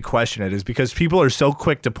makes me question it is because people are so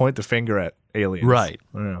quick to point the finger at aliens. Right.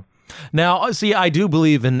 Yeah. Now, see, I do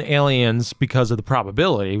believe in aliens because of the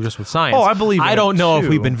probability, just with science. Oh, I believe in I it, don't know if too.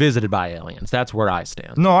 we've been visited by aliens. That's where I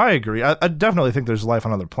stand. No, I agree. I definitely think there's life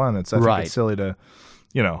on other planets. I think Right. it's silly to,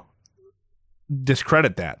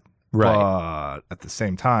 discredit that. Right. But at the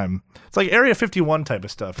same time, it's like Area 51 type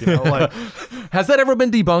of stuff. Like Has that ever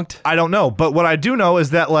been debunked? I don't know, but what I do know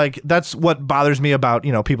is that like that's what bothers me about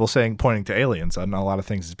people pointing to aliens on a lot of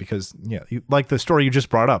things is because like the story you just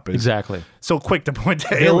brought up is Exactly. so quick to point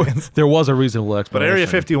to aliens. There was a reasonable But explanation. Area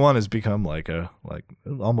 51 has become like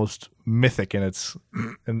almost mythic in its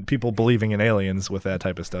and people believing in aliens with that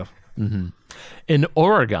type of stuff. In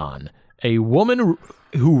Oregon, a woman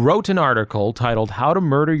who wrote an article titled "How to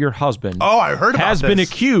Murder Your Husband" Oh, I heard about has been this.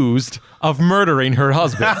 accused of murdering her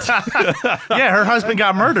husband. Yeah, her husband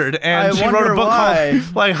got murdered, and I she wrote wonder a book why.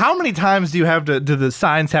 called. Like, how many times do the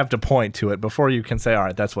signs have to point to it before you can say, "All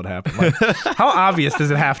right, that's what happened"? Like, how obvious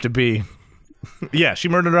does it have to be? Yeah, she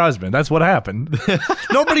murdered her husband. That's what happened.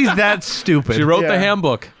 Nobody's that stupid. She wrote the Yeah.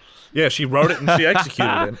 handbook. Yeah, she wrote it and she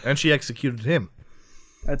executed it, and she executed him.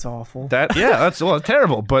 That's awful. That's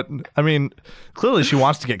terrible. But I mean, clearly she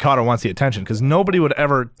wants to get caught or wants the attention because nobody would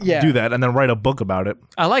ever Yeah. do that and then write a book about it.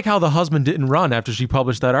 I like how the husband didn't run after she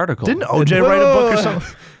published that article. Didn't OJ write a book or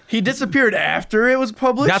something? He disappeared after it was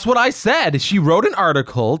published. That's what I said. She wrote an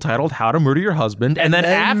article titled "How to Murder Your Husband," and then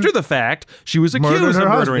after the fact, she was accused Murdered of her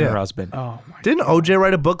murdering husband, her yeah. husband. Oh my! Didn't OJ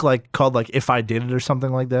write a book called "If I Did It" or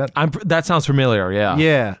something like that? That sounds familiar. Yeah.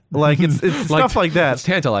 Yeah, like it's stuff like It's that.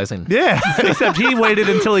 tantalizing. Yeah, except he waited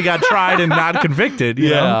until he got tried and not convicted. You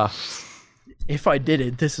know? Yeah. If I did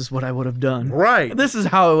it, this is what I would have done. Right. This is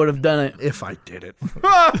how I would have done it. If I did it.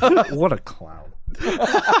 What a clown.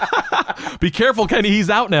 Be careful, Kenny. He's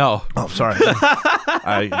out now. Oh, sorry.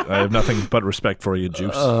 I have nothing but respect for you,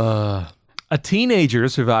 Juice. A teenager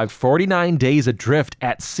survived 49 days adrift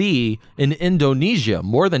at sea in Indonesia.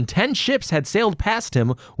 More than 10 ships had sailed past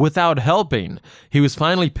him without helping. He was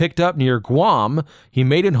finally picked up near Guam. He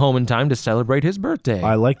made it home in time to celebrate his birthday.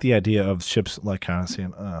 I like the idea of ships like kind of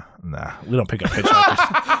saying, nah, we don't pick up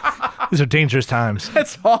hitchhikers. These are dangerous times.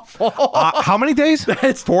 That's awful. How many days?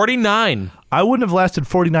 49. I wouldn't have lasted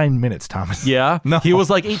 49 minutes, Thomas. Yeah? No. He was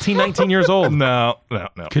like 18, 19 years old. No.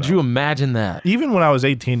 Could you imagine that? Even when I was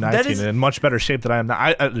 18, 19, is- in much better shape than I am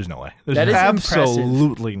now, there's no way. There's That is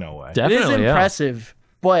absolutely no way. It is Definitely, yeah. impressive,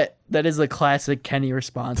 but that is a classic Kenny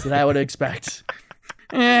response that I would expect.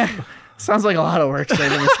 Sounds like a lot of work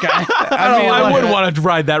saving this guy. I wouldn't want to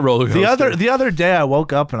ride that roller coaster. The other day, I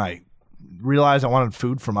woke up and I realized I wanted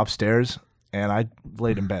food from upstairs, and I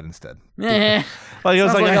laid in bed instead. Like it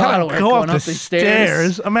was Sounds like like a I lot gotta of work go going up the up these stairs.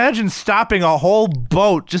 stairs. Imagine stopping a whole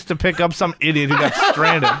boat just to pick up some idiot who got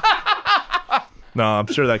stranded. No, I'm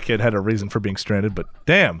sure that kid had a reason for being stranded, but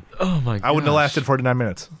damn, Oh my god. I wouldn't have lasted 49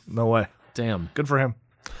 minutes. No way. Damn. Good for him.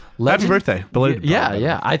 Legend- Happy birthday. Belated Yeah, birthday.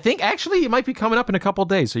 yeah. I think actually it might be coming up in a couple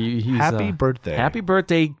days. So he's Happy birthday. Happy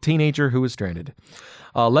birthday, teenager who was stranded.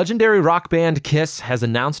 Legendary rock band Kiss has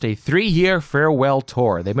announced a 3-year farewell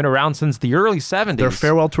tour. They've been around since the early 70s. Their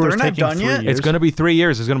farewell tour is They're not taking done 3 yet? years. It's going to be 3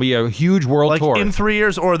 years. It's going to be a huge world like tour. in 3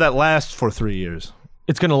 years, or that lasts for 3 years.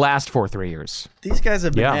 It's going to last for 3 years. These guys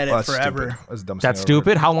have been Yeah. at it Oh, that's forever. stupid. That's the dumbest That's thing I've ever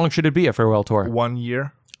stupid. How long should it be, a farewell tour? heard. 1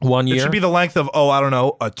 year. 1 year? It should be the length of I don't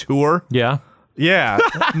know, a tour. Yeah. Yeah,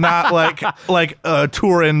 not like a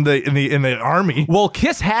tour in the army. Well,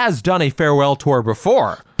 Kiss has done a farewell tour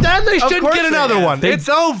before. Then they should course get they another have. one. It's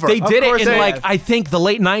over. They did it course in they like have. I think the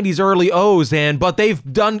late 90s, early O's, but they've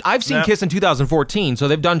done. I've seen Yeah. Kiss in 2014, so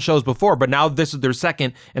they've done shows before. But now this is their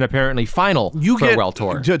second and apparently final farewell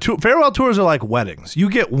tour. Farewell tours are like weddings. You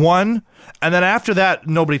get one, and then after that,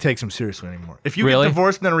 nobody takes them seriously anymore. If you Really? get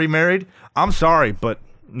divorced and then remarried, I'm sorry, but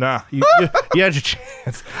nah, you had your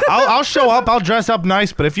chance. I'll show up. I'll dress up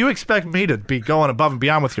nice, but if you expect me to be going above and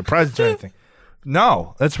beyond with your presents or anything,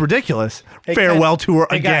 no, that's ridiculous. Hey, Farewell guys- tour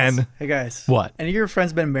hey, again. Guys, hey guys. What? Any of your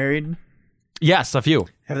friends been married? Yes, a few.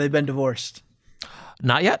 Have they been divorced?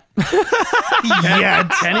 Not yet. Yeah.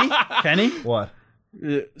 Kenny? What?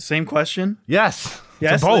 Same question. Yes.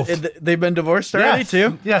 Yes, To both. they've been divorced already Yes.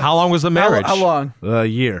 too. Yeah. How long was the marriage? How long? A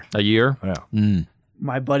year. A year. Yeah.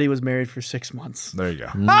 My buddy was married for 6 months. There you go.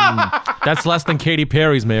 That's less than Katy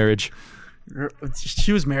Perry's marriage.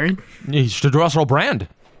 She was married. To Russell Brand.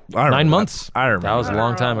 I remember 9 that. months. I remember. That was a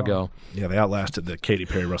long time ago. Yeah, they outlasted the Katy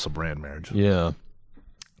Perry Russell Brand marriage. Yeah.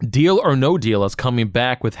 Deal or No Deal is coming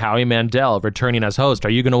back with Howie Mandel returning as host. Are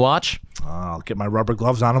you going to watch? I'll get my rubber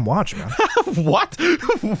gloves on and watch, man. What?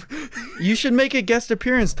 You should make a guest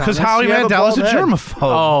appearance, Thomas. Because Howie You have Mandel is a bald head. germaphobe.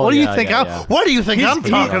 Oh, what do you yeah, think? yeah, I'm, yeah. What do you think I'm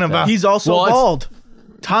talking about? He's also Well, it's- bald.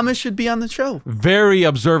 Thomas should be on the show. Very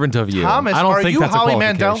observant of you. Thomas, I don't are think you that's Howie a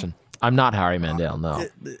Mandel? qualification. I'm not Howie Mandel, no.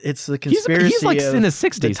 It's the conspiracy. he's like of in his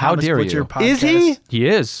 60s. the How Thomas dare Butcher you? podcast. Is he? He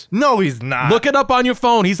is. No, he's not. Look it up on your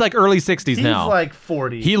phone. He's like early 60s he's now. like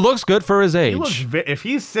 40. He looks good for his age. He looks if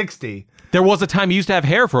he's 60. There was a time he used to have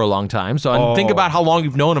hair for a long time, so and think Oh. about how long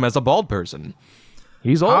you've known him as a bald person.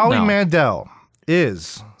 He's old Howie now. Mandel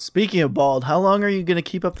is. Speaking of bald, how long are you going to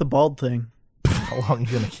keep up the bald thing? How long are you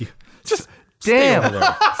going to keep? Just Damn. stay over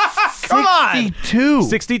there. Come on. 62.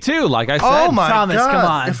 62, like I said. Oh my Thomas, God. come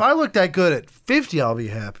on. If I look that good at 50, I'll be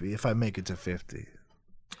happy. If I make it to 50.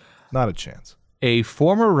 Not a chance. A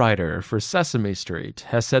former writer for Sesame Street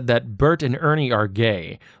has said that Bert and Ernie are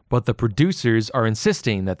gay, but the producers are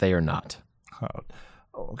insisting that they are not.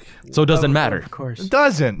 Okay. So it doesn't matter. Of course. It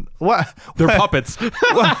doesn't. What? They're puppets.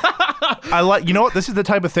 I like. You know what? This is the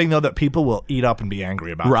type of thing though that people will eat up and be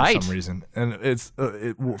angry about Right. for some reason. And it's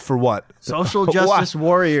for what? Social justice Why?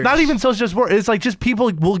 warriors. Not even social justice warriors. It's like just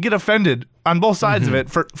people will get offended on both sides of it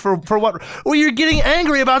for what? Well, you're getting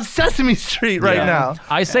angry about Sesame Street right Yeah. now.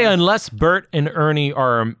 I say unless Bert and Ernie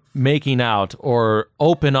are making out or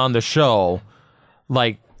open on the show,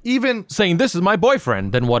 like Even saying this is my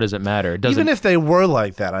boyfriend, then what does it matter? It doesn't. even if they were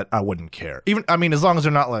like that, I wouldn't care. Even I mean, as long as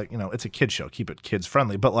they're not like it's a kid show, keep it kids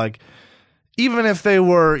friendly. But like, even if they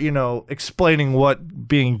were explaining what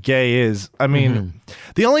being gay is, I mean,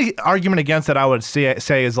 the only argument against that I would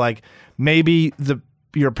say is like maybe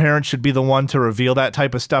your parents should be the one to reveal that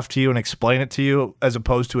type of stuff to you and explain it to you as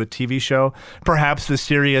opposed to a TV show. Perhaps the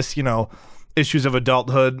serious issues of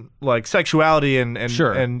adulthood like sexuality and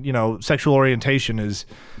Sure. and sexual orientation is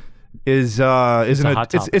an hot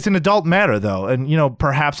topic. it's an adult matter though, and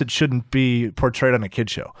perhaps it shouldn't be portrayed on a kid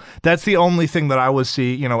show. That's the only thing that I would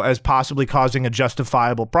see as possibly causing a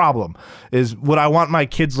justifiable problem. Is would I want my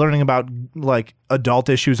kids learning about like adult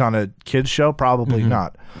issues on a kids show? Probably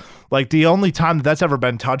not. Like the only time that's ever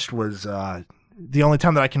been touched was the only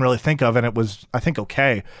time that I can really think of, and it was, I think,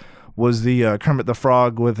 okay, was the Kermit the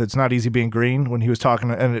Frog with "It's Not Easy Being Green" when he was talking,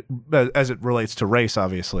 and as it relates to race,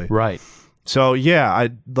 obviously. Right. So yeah, I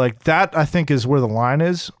like that. I think is where the line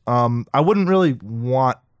is. I wouldn't really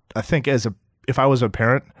want. I think if I was a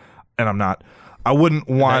parent, and I'm not, I wouldn't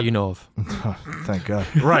want. That you know of. Thank God.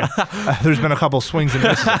 Right. There's been a couple swings and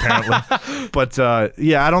misses apparently, but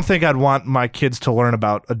yeah, I don't think I'd want my kids to learn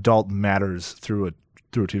about adult matters through a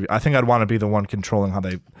TV. I think I'd want to be the one controlling how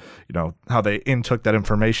they, how they intook that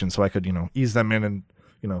information, so I could, ease them in and,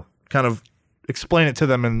 kind of explain it to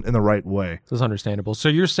them in the right way. That's understandable. So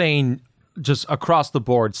you're saying just across the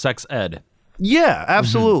board, sex ed. Yeah,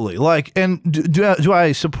 absolutely. Like, and do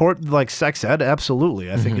I support like sex ed?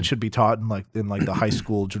 Absolutely. I think it should be taught in the high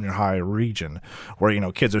school, junior high region,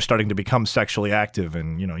 where kids are starting to become sexually active,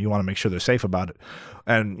 and you want to make sure they're safe about it.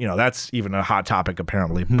 And that's even a hot topic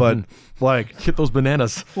apparently. But like, Get those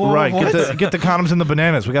bananas. right, get the condoms and the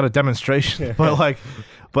bananas. We got a demonstration.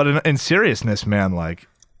 But in seriousness, man, like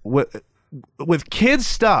with kids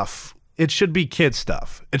stuff, it should be kids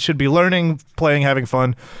stuff. It should be learning, playing, having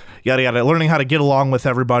fun. Yada yada, learning how to get along with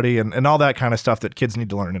everybody and all that kind of stuff that kids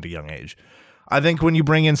need to learn at a young age. I think when you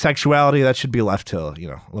bring in sexuality, that should be left till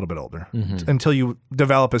a little bit older, until you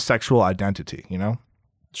develop a sexual identity.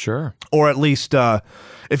 Sure. Or at least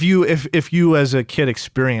if you as a kid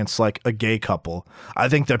experience like a gay couple, I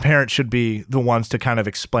think their parents should be the ones to kind of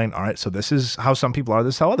explain. All right, so this is how some people are.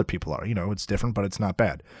 This is how other people are. It's different, but it's not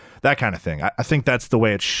bad. That kind of thing. I think that's the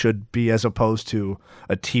way it should be, as opposed to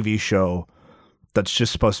a TV show that's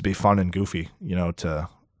just supposed to be fun and goofy, to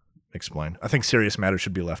explain. I think serious matters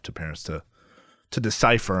should be left to parents to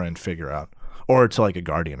decipher and figure out, or to like a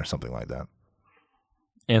guardian or something like that.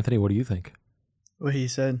 Anthony, what do you think? What he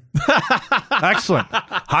said. Excellent.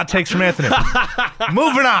 Hot takes from Anthony.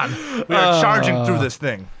 Moving on. We are charging through this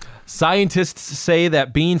thing. Scientists say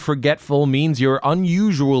that being forgetful means you're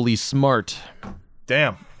unusually smart.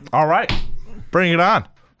 Damn. All right. Bring it on.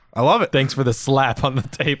 I love it. Thanks for the slap on the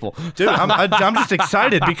table. Dude, I'm just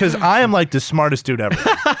excited because I am like the smartest dude ever.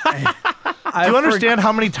 Do you understand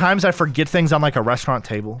how many times I forget things on like a restaurant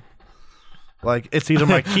table? Like, it's either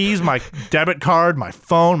my keys, my debit card, my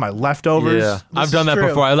phone, my leftovers. Yeah, I've done that true.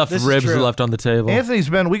 before. I left This is ribs true. left on the table.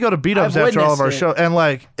 We go to beat-ups I've after all of our witnessed show, and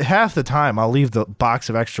like half the time I'll leave the box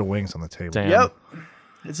of extra wings on the table. Damn. Yep.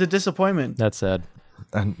 It's a disappointment. That's sad.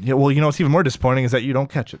 And yeah, well, what's even more disappointing is that you don't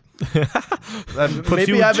catch it. That puts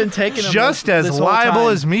Maybe you I've been taking them just this as whole liable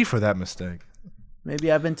time. as me for that mistake.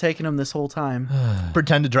 Maybe I've been taking them this whole time.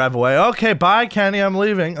 Pretend to drive away. Okay, bye, Kenny, I'm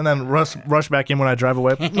leaving. And then rush back in when I drive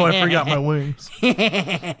away. No, I forgot my wings. What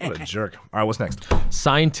a jerk. All right, what's next?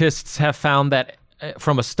 Scientists have found that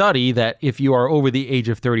from a study that if you are over the age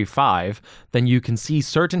of 35, then you can see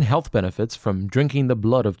certain health benefits from drinking the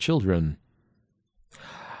blood of children.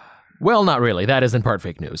 Well, not really. That is in part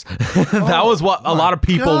fake news. That was what a lot of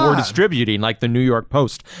people were distributing, like the New York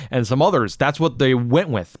Post and some others. That's what they went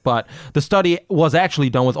with. But the study was actually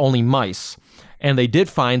done with only mice. And they did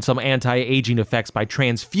find some anti-aging effects by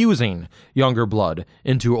transfusing younger blood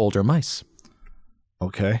into older mice.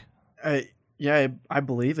 Okay. I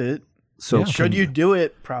believe it. So Should you do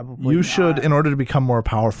it? Probably. You not. should, in order to become more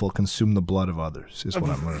powerful, consume the blood of others, is what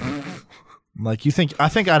I'm learning. Like, I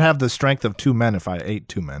think I'd have the strength of 2 men if I ate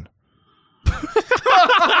 2 men.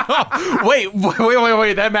 Wait.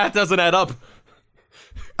 That math doesn't add up.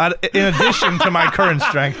 In addition to my current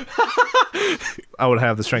strength, I would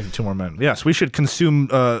have the strength of 2 more men. Yes, we should consume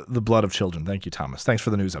the blood of children. Thank you, Thomas. Thanks for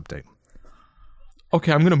the news update.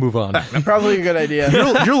 Okay, I'm going to move on. Probably a good idea.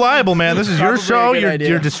 You're liable, man. This is your Probably a show. good idea.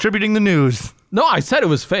 You're distributing the news. No, I said it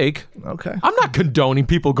was fake. Okay. I'm not condoning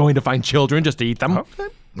people going to find children just to eat them.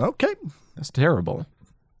 Okay. That's terrible.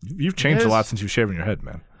 You've changed Yes. a lot since you've shaven your head,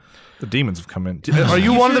 man. The demons have come in. Are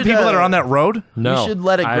you one of the should, people that are on that road? No, should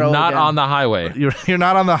let it grow I'm not again. on the highway. You're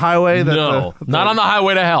not on the highway. That No, not on the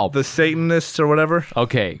highway to hell. the Satanists or whatever.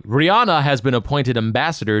 Okay, Rihanna has been appointed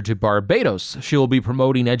ambassador to Barbados. She will be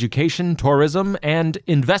promoting education, tourism, and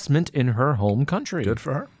investment in her home country. Good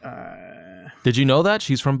for her. Did you know that?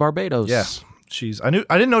 She's from Barbados. Yes. I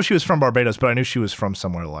didn't know she was from Barbados, but I knew she was from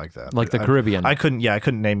somewhere like that. Like the Caribbean. I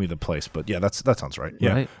couldn't name you the place, but yeah, that sounds right.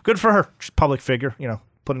 Yeah. Right. Good for her. She's a public figure,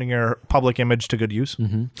 putting your public image to good use.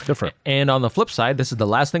 Mm-hmm. Good for her. And on the flip side, this is the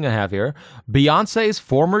last thing I have here. Beyonce's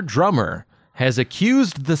former drummer has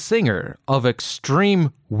accused the singer of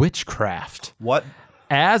extreme witchcraft. What?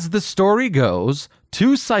 As the story goes,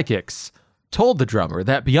 2 psychics told the drummer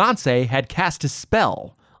that Beyonce had cast a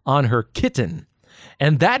spell on her kitten.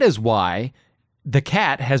 And that is why the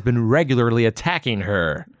cat has been regularly attacking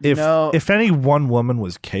her. If any one woman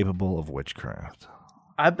was capable of witchcraft,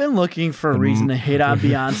 I've been looking for a reason to hate on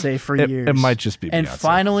Beyonce for years. it might just be Beyonce. And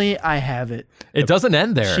finally, I have it. It doesn't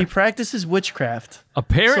end there. She practices witchcraft.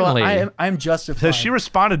 Apparently. So I'm justified. has she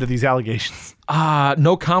responded to these allegations?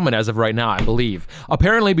 No comment as of right now, I believe.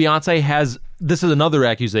 Apparently, Beyonce has. This is another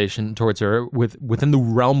accusation towards her within the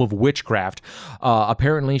realm of witchcraft.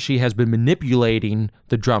 Apparently, she has been manipulating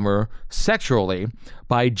the drummer sexually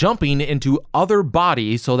by jumping into other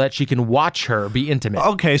bodies so that she can watch her be intimate.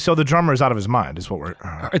 Okay, so the drummer is out of his mind, is what we're.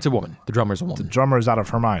 It's a woman. The drummer's a woman. Drummer is out of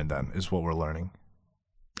her mind, then, is what we're learning.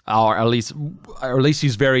 Or at least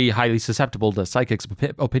she's very highly susceptible to psychics'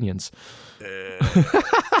 opinions.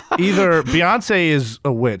 Either Beyonce is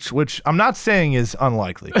a witch, which I'm not saying is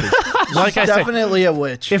unlikely. Like I said, definitely a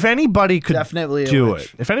witch. if anybody could Definitely a do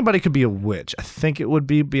witch. it, if anybody could be a witch, I think it would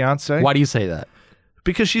be Beyonce. Why do you say that?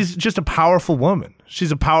 Because she's just a powerful woman.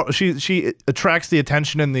 She's a power. She attracts the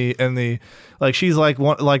attention and the like. She's like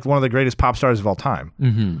one of the greatest pop stars of all time.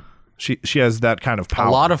 Mm-hmm. She has that kind of power.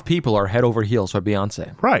 A lot of people are head over heels for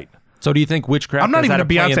Beyonce. right. So do you think witchcraft? I'm not has even had a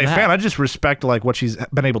play in Beyonce that? fan. I just respect like what she's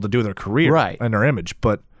been able to do with her career Right. and her image.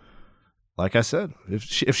 But like I said,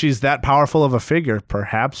 if she's that powerful of a figure,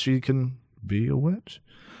 perhaps she can be a witch.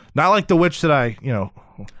 Not like the witch that I.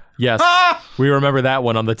 Yes, we remember that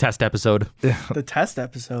one on the test episode. The test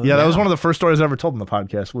episode. Yeah, that was one of the first stories I ever told in the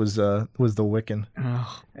podcast. Was the Wiccan?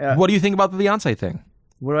 Yeah. What do you think about the Beyonce thing?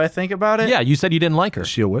 What do I think about it? Yeah, you said you didn't like her. Is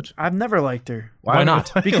she a witch? I've never liked her. Why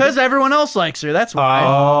not? Because everyone else likes her. That's why.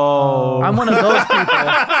 Oh. I'm one of those people.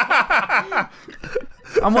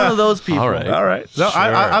 I'm one of those people. All right. All right. No, Sure.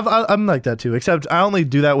 I'm like that too. Except I only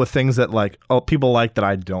do that with things that like people like that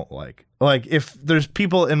I don't like. Like if there's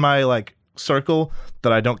people in my like circle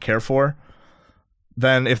that I don't care for,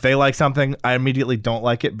 then if they like something, I immediately don't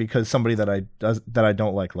like it because somebody that I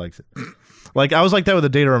don't like likes it. Like I was like that with the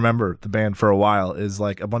Day to Remember, the band, for a while. Is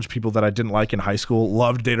like a bunch of people that I didn't like in high school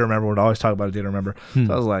loved Day to Remember, would always talk about a Day to Remember. So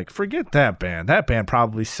I was like, forget that band. That band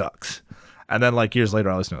probably sucks. And then like years later,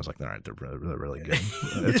 I listened. I was like, all right, they're really good.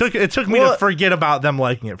 It took me to forget about them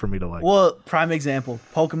liking it for me to like. Well, prime example,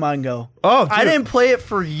 Pokemon Go. Oh, dude. I didn't play it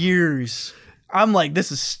for years. I'm like,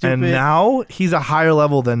 this is stupid. And now he's a higher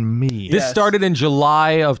level than me. This Yes. started in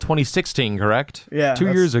July of 2016, correct? Yeah, 2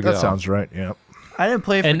 that's- years ago. That sounds right. Yeah. I didn't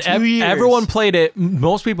play it for And 2 years. everyone played it.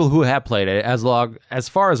 Most people who have played it, as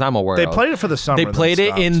far as I'm aware, They of, played it for the summer. They and then played it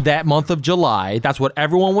stopped. in that month of July. That's what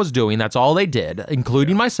everyone was doing. That's all they did,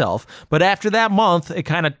 including myself. But after that month, it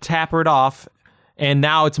kind of tapered off, and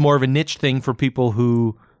now it's more of a niche thing for people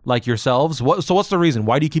who like yourselves. So what's the reason?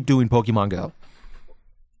 Why do you keep doing Pokemon Go?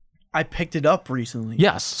 I picked it up recently.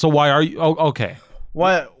 Yes. So why are you? Oh, okay.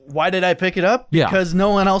 Why did I pick it up? Yeah. Because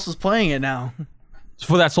no one else is playing it now.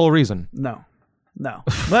 For that sole reason. No.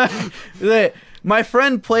 My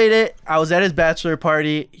friend played it. I was at his bachelor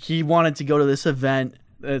party. He wanted to go to this event.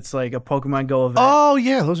 It's like a Pokemon Go event. Oh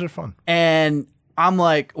yeah, those are fun. And I'm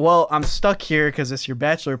like, well, I'm stuck here because it's your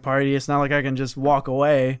bachelor party. It's not like I can just walk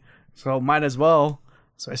away. So might as well.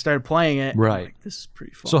 So I started playing it. Right. I'm like, this is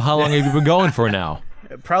pretty fun. So how long have you been going for now?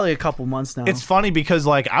 Probably a couple months now. It's funny because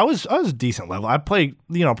like I was a decent level. I play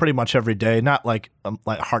pretty much every day. Not like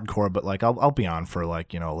hardcore, but like I'll be on for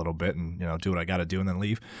like a little bit and do what I got to do and then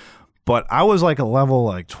leave. But I was like a level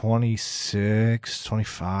like 26,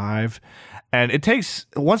 25, and it takes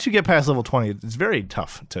once you get past level 20, it's very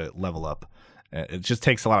tough to level up. It just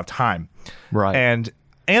takes a lot of time. Right. And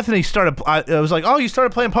Anthony started. I was like, "Oh, you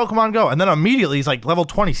started playing Pokemon Go," and then immediately he's like level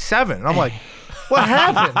 27, and I'm like. What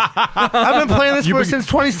happened? I've been playing this since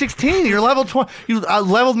 2016. You're level 20. You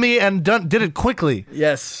leveled me and did it quickly.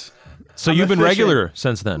 yes. So I'm you've been efficient. regular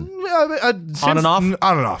since then. On and off?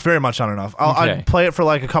 On and off. Very much on and off. Okay. I'd play it for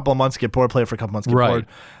like a couple of months, get bored. Play it for a couple months, get Right. bored.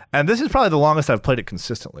 And this is probably the longest I've played it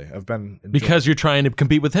consistently. I've been Because you're trying to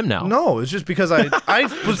compete with him now. no, it's just because I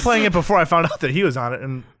was playing it before I found out that he was on it,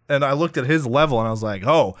 and I looked at his level and I was like,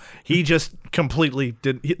 oh, he just completely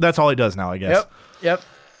did. That's all he does now, I guess. Yep.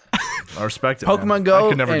 I respect it. Pokemon man. Go I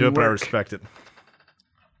could never and do it, but I work. respect it.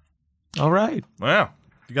 All right. Wow.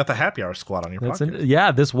 You got the happy hour squad on your podcast.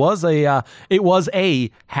 Yeah, this was it was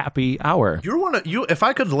a happy hour. You're one of you. If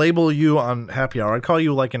I could label you on Happy Hour, I'd call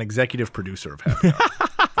you like an executive producer of Happy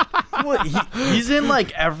Hour. What, he's in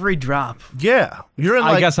like every drop. Yeah, you're in.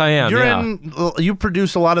 I Like, guess I am, You're yeah. in. You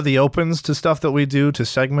produce a lot of the opens to stuff that we do to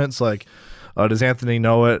segments. Like, does Anthony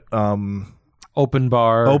know it? Open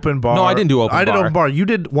bar. Open bar. No, I didn't do open bar. I did open bar. You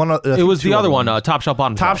did one. It was the other one, Top Shelf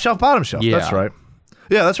Bottom Top Shelf. Shelf, Bottom Shelf. Yeah. That's right.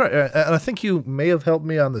 Yeah, that's right. And I think you may have helped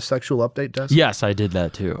me on the sexual update desk. Yes, I did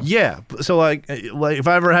that too. Yeah. So like if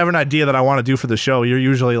I ever have an idea that I want to do for the show, you're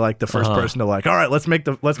usually like the first person to like, all right, let's make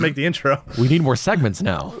the intro. We need more segments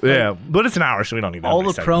now. Yeah, but it's an hour, so we don't need that All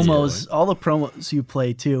many the segments. promos, all the promos you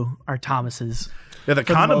play too are Thomas's. Yeah, the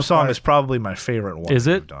the condom most song part. is probably my favorite one. Is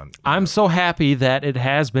we've it? Done. I'm so happy that it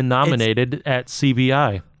has been nominated at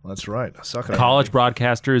CBI, That's right. Suck it. College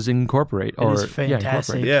Broadcasters Incorporate. It is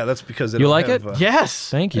fantastic. Yeah, that's because they You don't like have, it? Yes,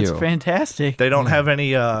 Thank you. It's fantastic. They don't have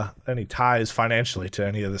any ties financially to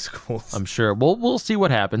any of the schools. I'm sure. We'll see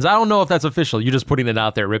what happens. I don't know if that's official. You're just putting it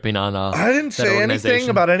out there, ripping on. I didn't that say anything organization.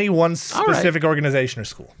 about any one right. specific organization or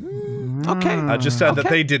school. Okay, I just said that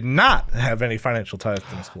they did not have any financial ties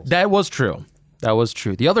to the schools. that was true. That was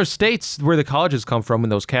true. The other states where the colleges come from in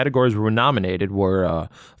those categories were nominated were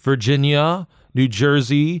Virginia, New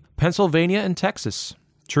Jersey, Pennsylvania, and Texas.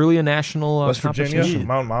 Truly a national West Virginia, competition.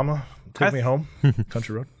 Mount Mama, take me home,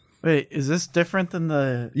 Country Road. Wait, is this different than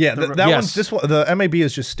the? Yeah, the, that Yes. one's this one. The MAB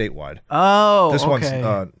is just statewide. Oh, This okay.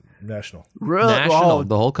 one's national. Really? National, Oh,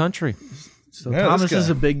 the whole country. so Yeah, Thomas this is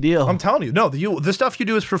guy. a big deal. I'm telling you, no, the stuff you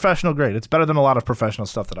do is professional grade. It's better than a lot of professional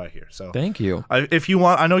stuff that I hear. So Thank you. if you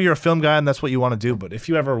want, I know you're a film guy and that's what you want to do, but if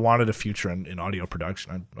you ever wanted a future in audio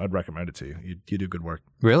production, I'd recommend it to you. You do good work.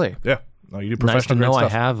 Really? Yeah. No, you do Nice professional to know grade I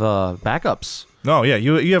stuff. have backups. No, yeah,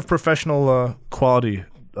 you have professional quality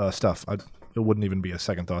stuff. It wouldn't even be a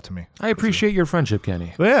second thought to me. I appreciate your friendship,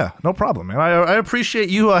 Kenny. But yeah, no problem, man. I appreciate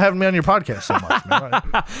you having me on your podcast so much,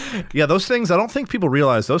 man. Yeah, those things, I don't think people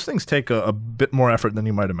realize, those things take a bit more effort than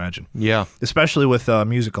you might imagine. Yeah. Especially with a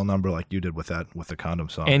musical number like you did with the condom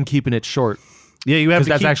song. And keeping it short, yeah, you have because to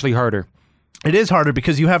that's keep, actually harder. it is harder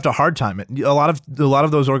because you have to hard time it. A lot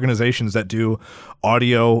of those organizations that do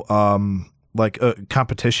audio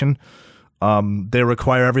competition, they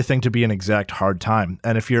require everything to be an exact hard time.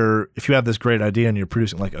 And if you have this great idea and you're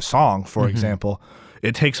producing like a song, for example,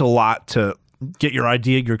 it takes a lot to get your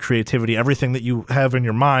idea, your creativity, everything that you have in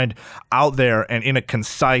your mind out there and in a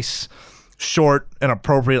concise, short, and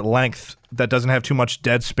appropriate length that doesn't have too much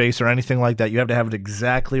dead space or anything like that. You have to have it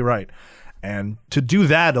exactly right. And to do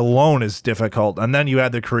that alone is difficult. And then you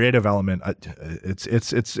add the creative element. It's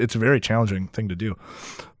a very challenging thing to do.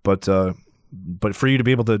 But for you to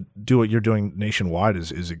be able to do what you're doing nationwide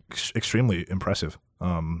is extremely impressive.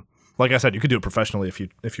 Like I said, you could do it professionally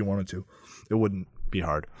if you wanted to. It wouldn't be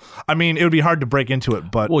hard. I mean, it would be hard to break into it,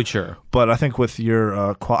 but Well, sure. But I think with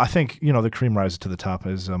your I think the cream rises to the top,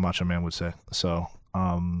 as Macho Man would say. So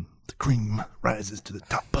the cream rises to the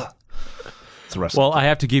top. It's a wrestling. Well, I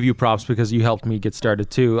have to give you props because you helped me get started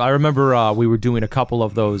too. I remember we were doing a couple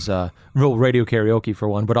of those real radio karaoke for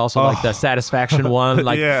one, but also like the satisfaction one.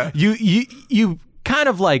 Like Yeah. you kind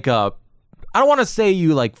of like I don't want to say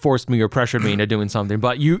you like forced me or pressured me into doing something,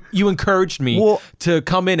 but you encouraged me Well- to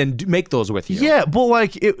come in and make those with you. Yeah, but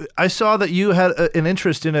like I saw that you had an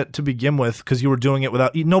interest in it to begin with because you were doing it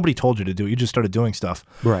without nobody told you to do it. You just started doing stuff,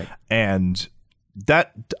 Right. And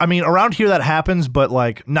that, I mean, around here that happens, but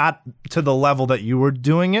like not to the level that you were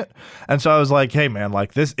doing it. And so I was like, hey man,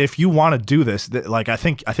 like this, if you want to do this, like I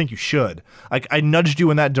think you should. Like I nudged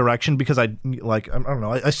you in that direction because I don't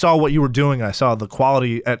know, I saw what you were doing. And I saw the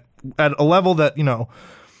quality at a level that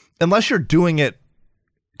unless you're doing it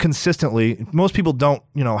consistently, most people don't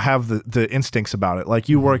have the instincts about it. Like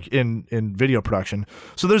you work in video production,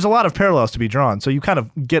 so there's a lot of parallels to be drawn, so you kind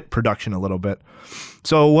of get production a little bit.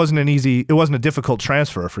 So it wasn't a difficult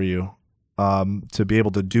transfer for you to be able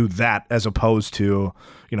to do that as opposed to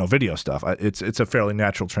video stuff. It's a fairly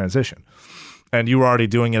natural transition, and you were already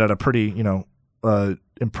doing it at a pretty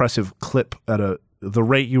impressive clip. The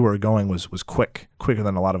rate you were going was quicker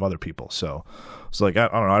than a lot of other people. So it's like, I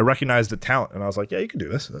don't know, I recognized the talent and I was like, yeah, you can do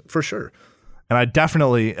this for sure. And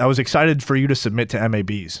I was excited for you to submit to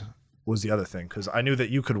MABs was the other thing, because I knew that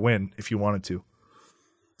you could win if you wanted to.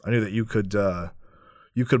 I knew that you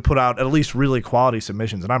could put out at least really quality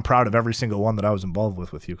submissions, and I'm proud of every single one that I was involved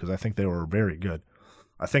with you because I think they were very good.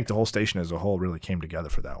 I think the whole station as a whole really came together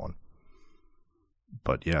for that one.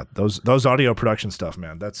 But yeah, those audio production stuff,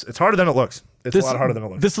 man, it's harder than it looks. It's a lot harder than it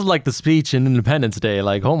looks. This is like the speech in Independence Day.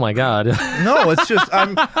 Like, oh my God. No, it's just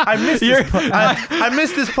I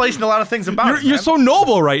miss this place and a lot of things about it. You're Man. so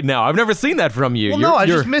noble right now. I've never seen that from you. Well, I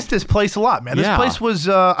just miss this place a lot, man. This Yeah. place was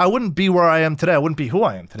I wouldn't be where I am today. I wouldn't be who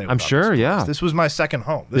I am today. I'm without sure, this place. yeah. This was my second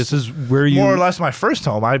home. This is where you more or less my first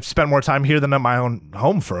home. I've spent more time here than at my own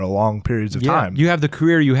home for a long periods of time. You have the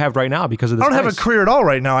career you have right now because of this. I don't have a career at all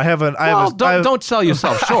right now. I have Don't sell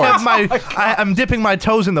yourself short. I'm dipping my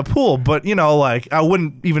toes in the pool, but know, like I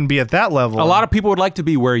wouldn't even be at that level. A lot of people would like to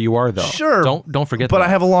be where you are, though. Sure. Don't forget But that. I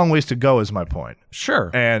have a long ways to go is my point.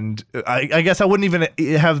 Sure. And I guess I wouldn't even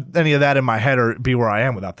have any of that in my head or be where I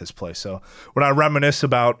am without this place. So when I reminisce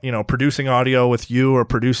about, producing audio with you or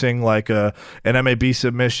producing like an MAB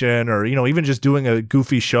submission or, even just doing a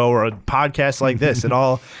goofy show or a podcast like this, it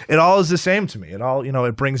all is the same to me. It all,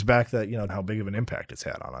 it brings back that, how big of an impact it's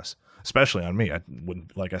had on us, especially on me. I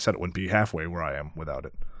wouldn't, like I said, it wouldn't be halfway where I am without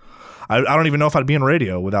it. I don't even know if I'd be in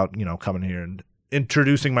radio without, coming here and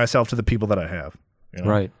introducing myself to the people that I have.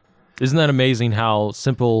 Right. Isn't that amazing how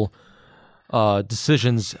simple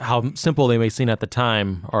decisions, how simple they may seem at the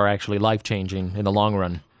time, are actually life-changing in the long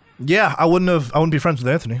run? Yeah, I wouldn't be friends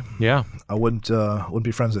with Anthony. Yeah. I wouldn't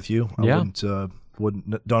be friends with you. I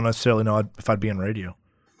don't necessarily know if I'd be in radio.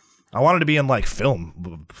 I wanted to be in like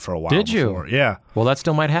film for a while. Did you? Before. Yeah. Well, that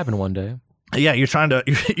still might happen one day. Yeah, you're trying to.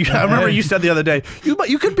 I remember you said the other day,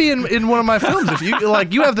 you could be in one of my films if you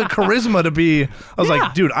like. You have the charisma to be. I was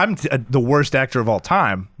like, dude, I'm the worst actor of all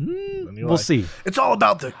time. We'll see. It's all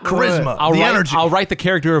about the charisma, the energy. I'll write the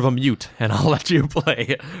character of a mute, and I'll let you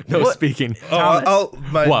play. No speaking. What?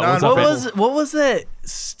 What's up, What was that?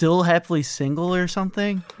 Still Happily Single or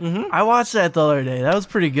something? Mm-hmm. I watched that the other day. That was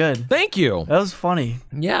pretty good. Thank you. That was funny.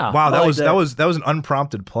 Yeah. Wow, like that was an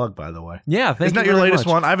unprompted plug, by the way. Yeah. Thank Isn't you that your very latest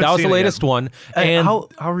much. one? I haven't That was seen the it latest yet. one. Hey, And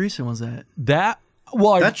how recent was that? that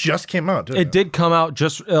just came out. Didn't it did come out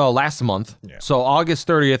just last month. Yeah. So August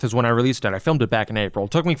 30th is when I released it. I filmed it back in April.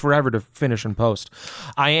 It took me forever to finish in post.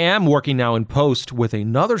 I am working now in post with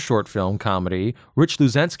another short film comedy. Rich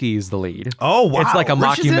Luzensky is the lead. Oh, wow. It's like a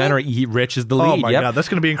Rich is in it? mockumentary. Rich is the lead. Oh my Yep. god, that's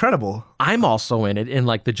gonna be incredible. I'm also in it in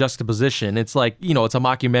like the juxtaposition. It's like, it's a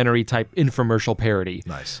mockumentary type infomercial parody.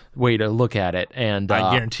 Nice. Way to look at it. And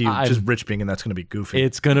I guarantee you, just Rich being in that's gonna be goofy.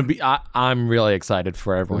 it's going to be, I'm really excited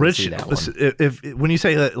for everyone Rich, to see that one. listen, if when you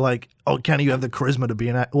say that, like, oh, Kenny, you have the charisma to be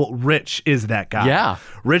an actor. Well, Rich is that guy. Yeah.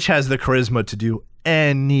 Rich has the charisma to do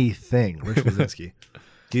anything. Rich Wazinski.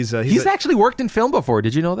 He's actually worked in film before.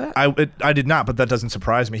 Did you know that? I did not, but that doesn't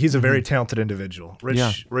surprise me. He's a very talented individual. Rich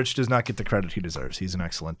Yeah. Rich does not get the credit he deserves. He's an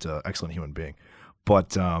excellent human being.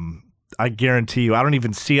 But I guarantee you, I don't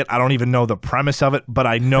even see it. I don't even know the premise of it, but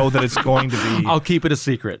I know that it's going to be. I'll keep it a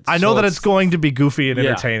secret. I know So that it's going to be goofy and Yeah.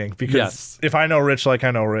 entertaining because Yes. if I know Rich like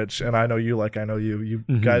I know Rich and I know you like I know you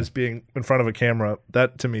guys being in front of a camera,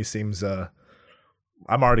 that to me seems I'm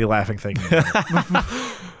already laughing thinking about it.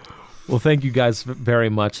 Well, thank you guys very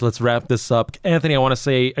much. Let's wrap this up. Anthony, I want to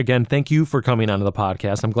say again, thank you for coming onto the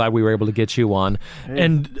podcast. I'm glad we were able to get you on.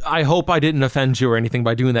 And I hope I didn't offend you or anything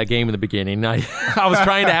by doing that game in the beginning. I was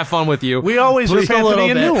trying to have fun with you. We always Just rip a little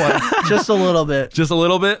Anthony a bit. new one. Just a little bit. Just a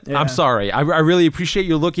little bit? Yeah. I'm sorry. I really appreciate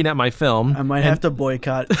you looking at my film. I might have to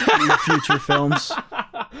boycott your future films.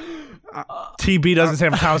 TB doesn't say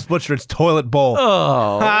Thomas Butcher, it's toilet bowl.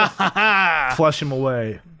 Oh. Flush him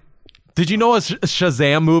away. Did you know a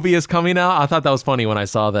Shazam movie is coming out? I thought that was funny when I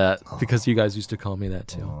saw that because you guys used to call me that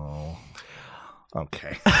too.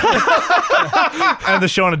 Okay. And the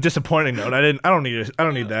show on a disappointing note. I don't need that. I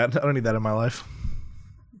don't need that in my life.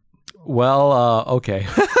 Well, okay.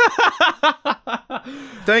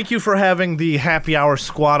 Thank you for having the happy hour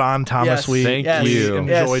squad on, Thomas. Yes. We Thank Yes. you.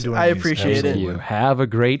 enjoy Yes, doing I these. appreciate it. You have a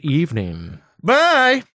great evening. Bye.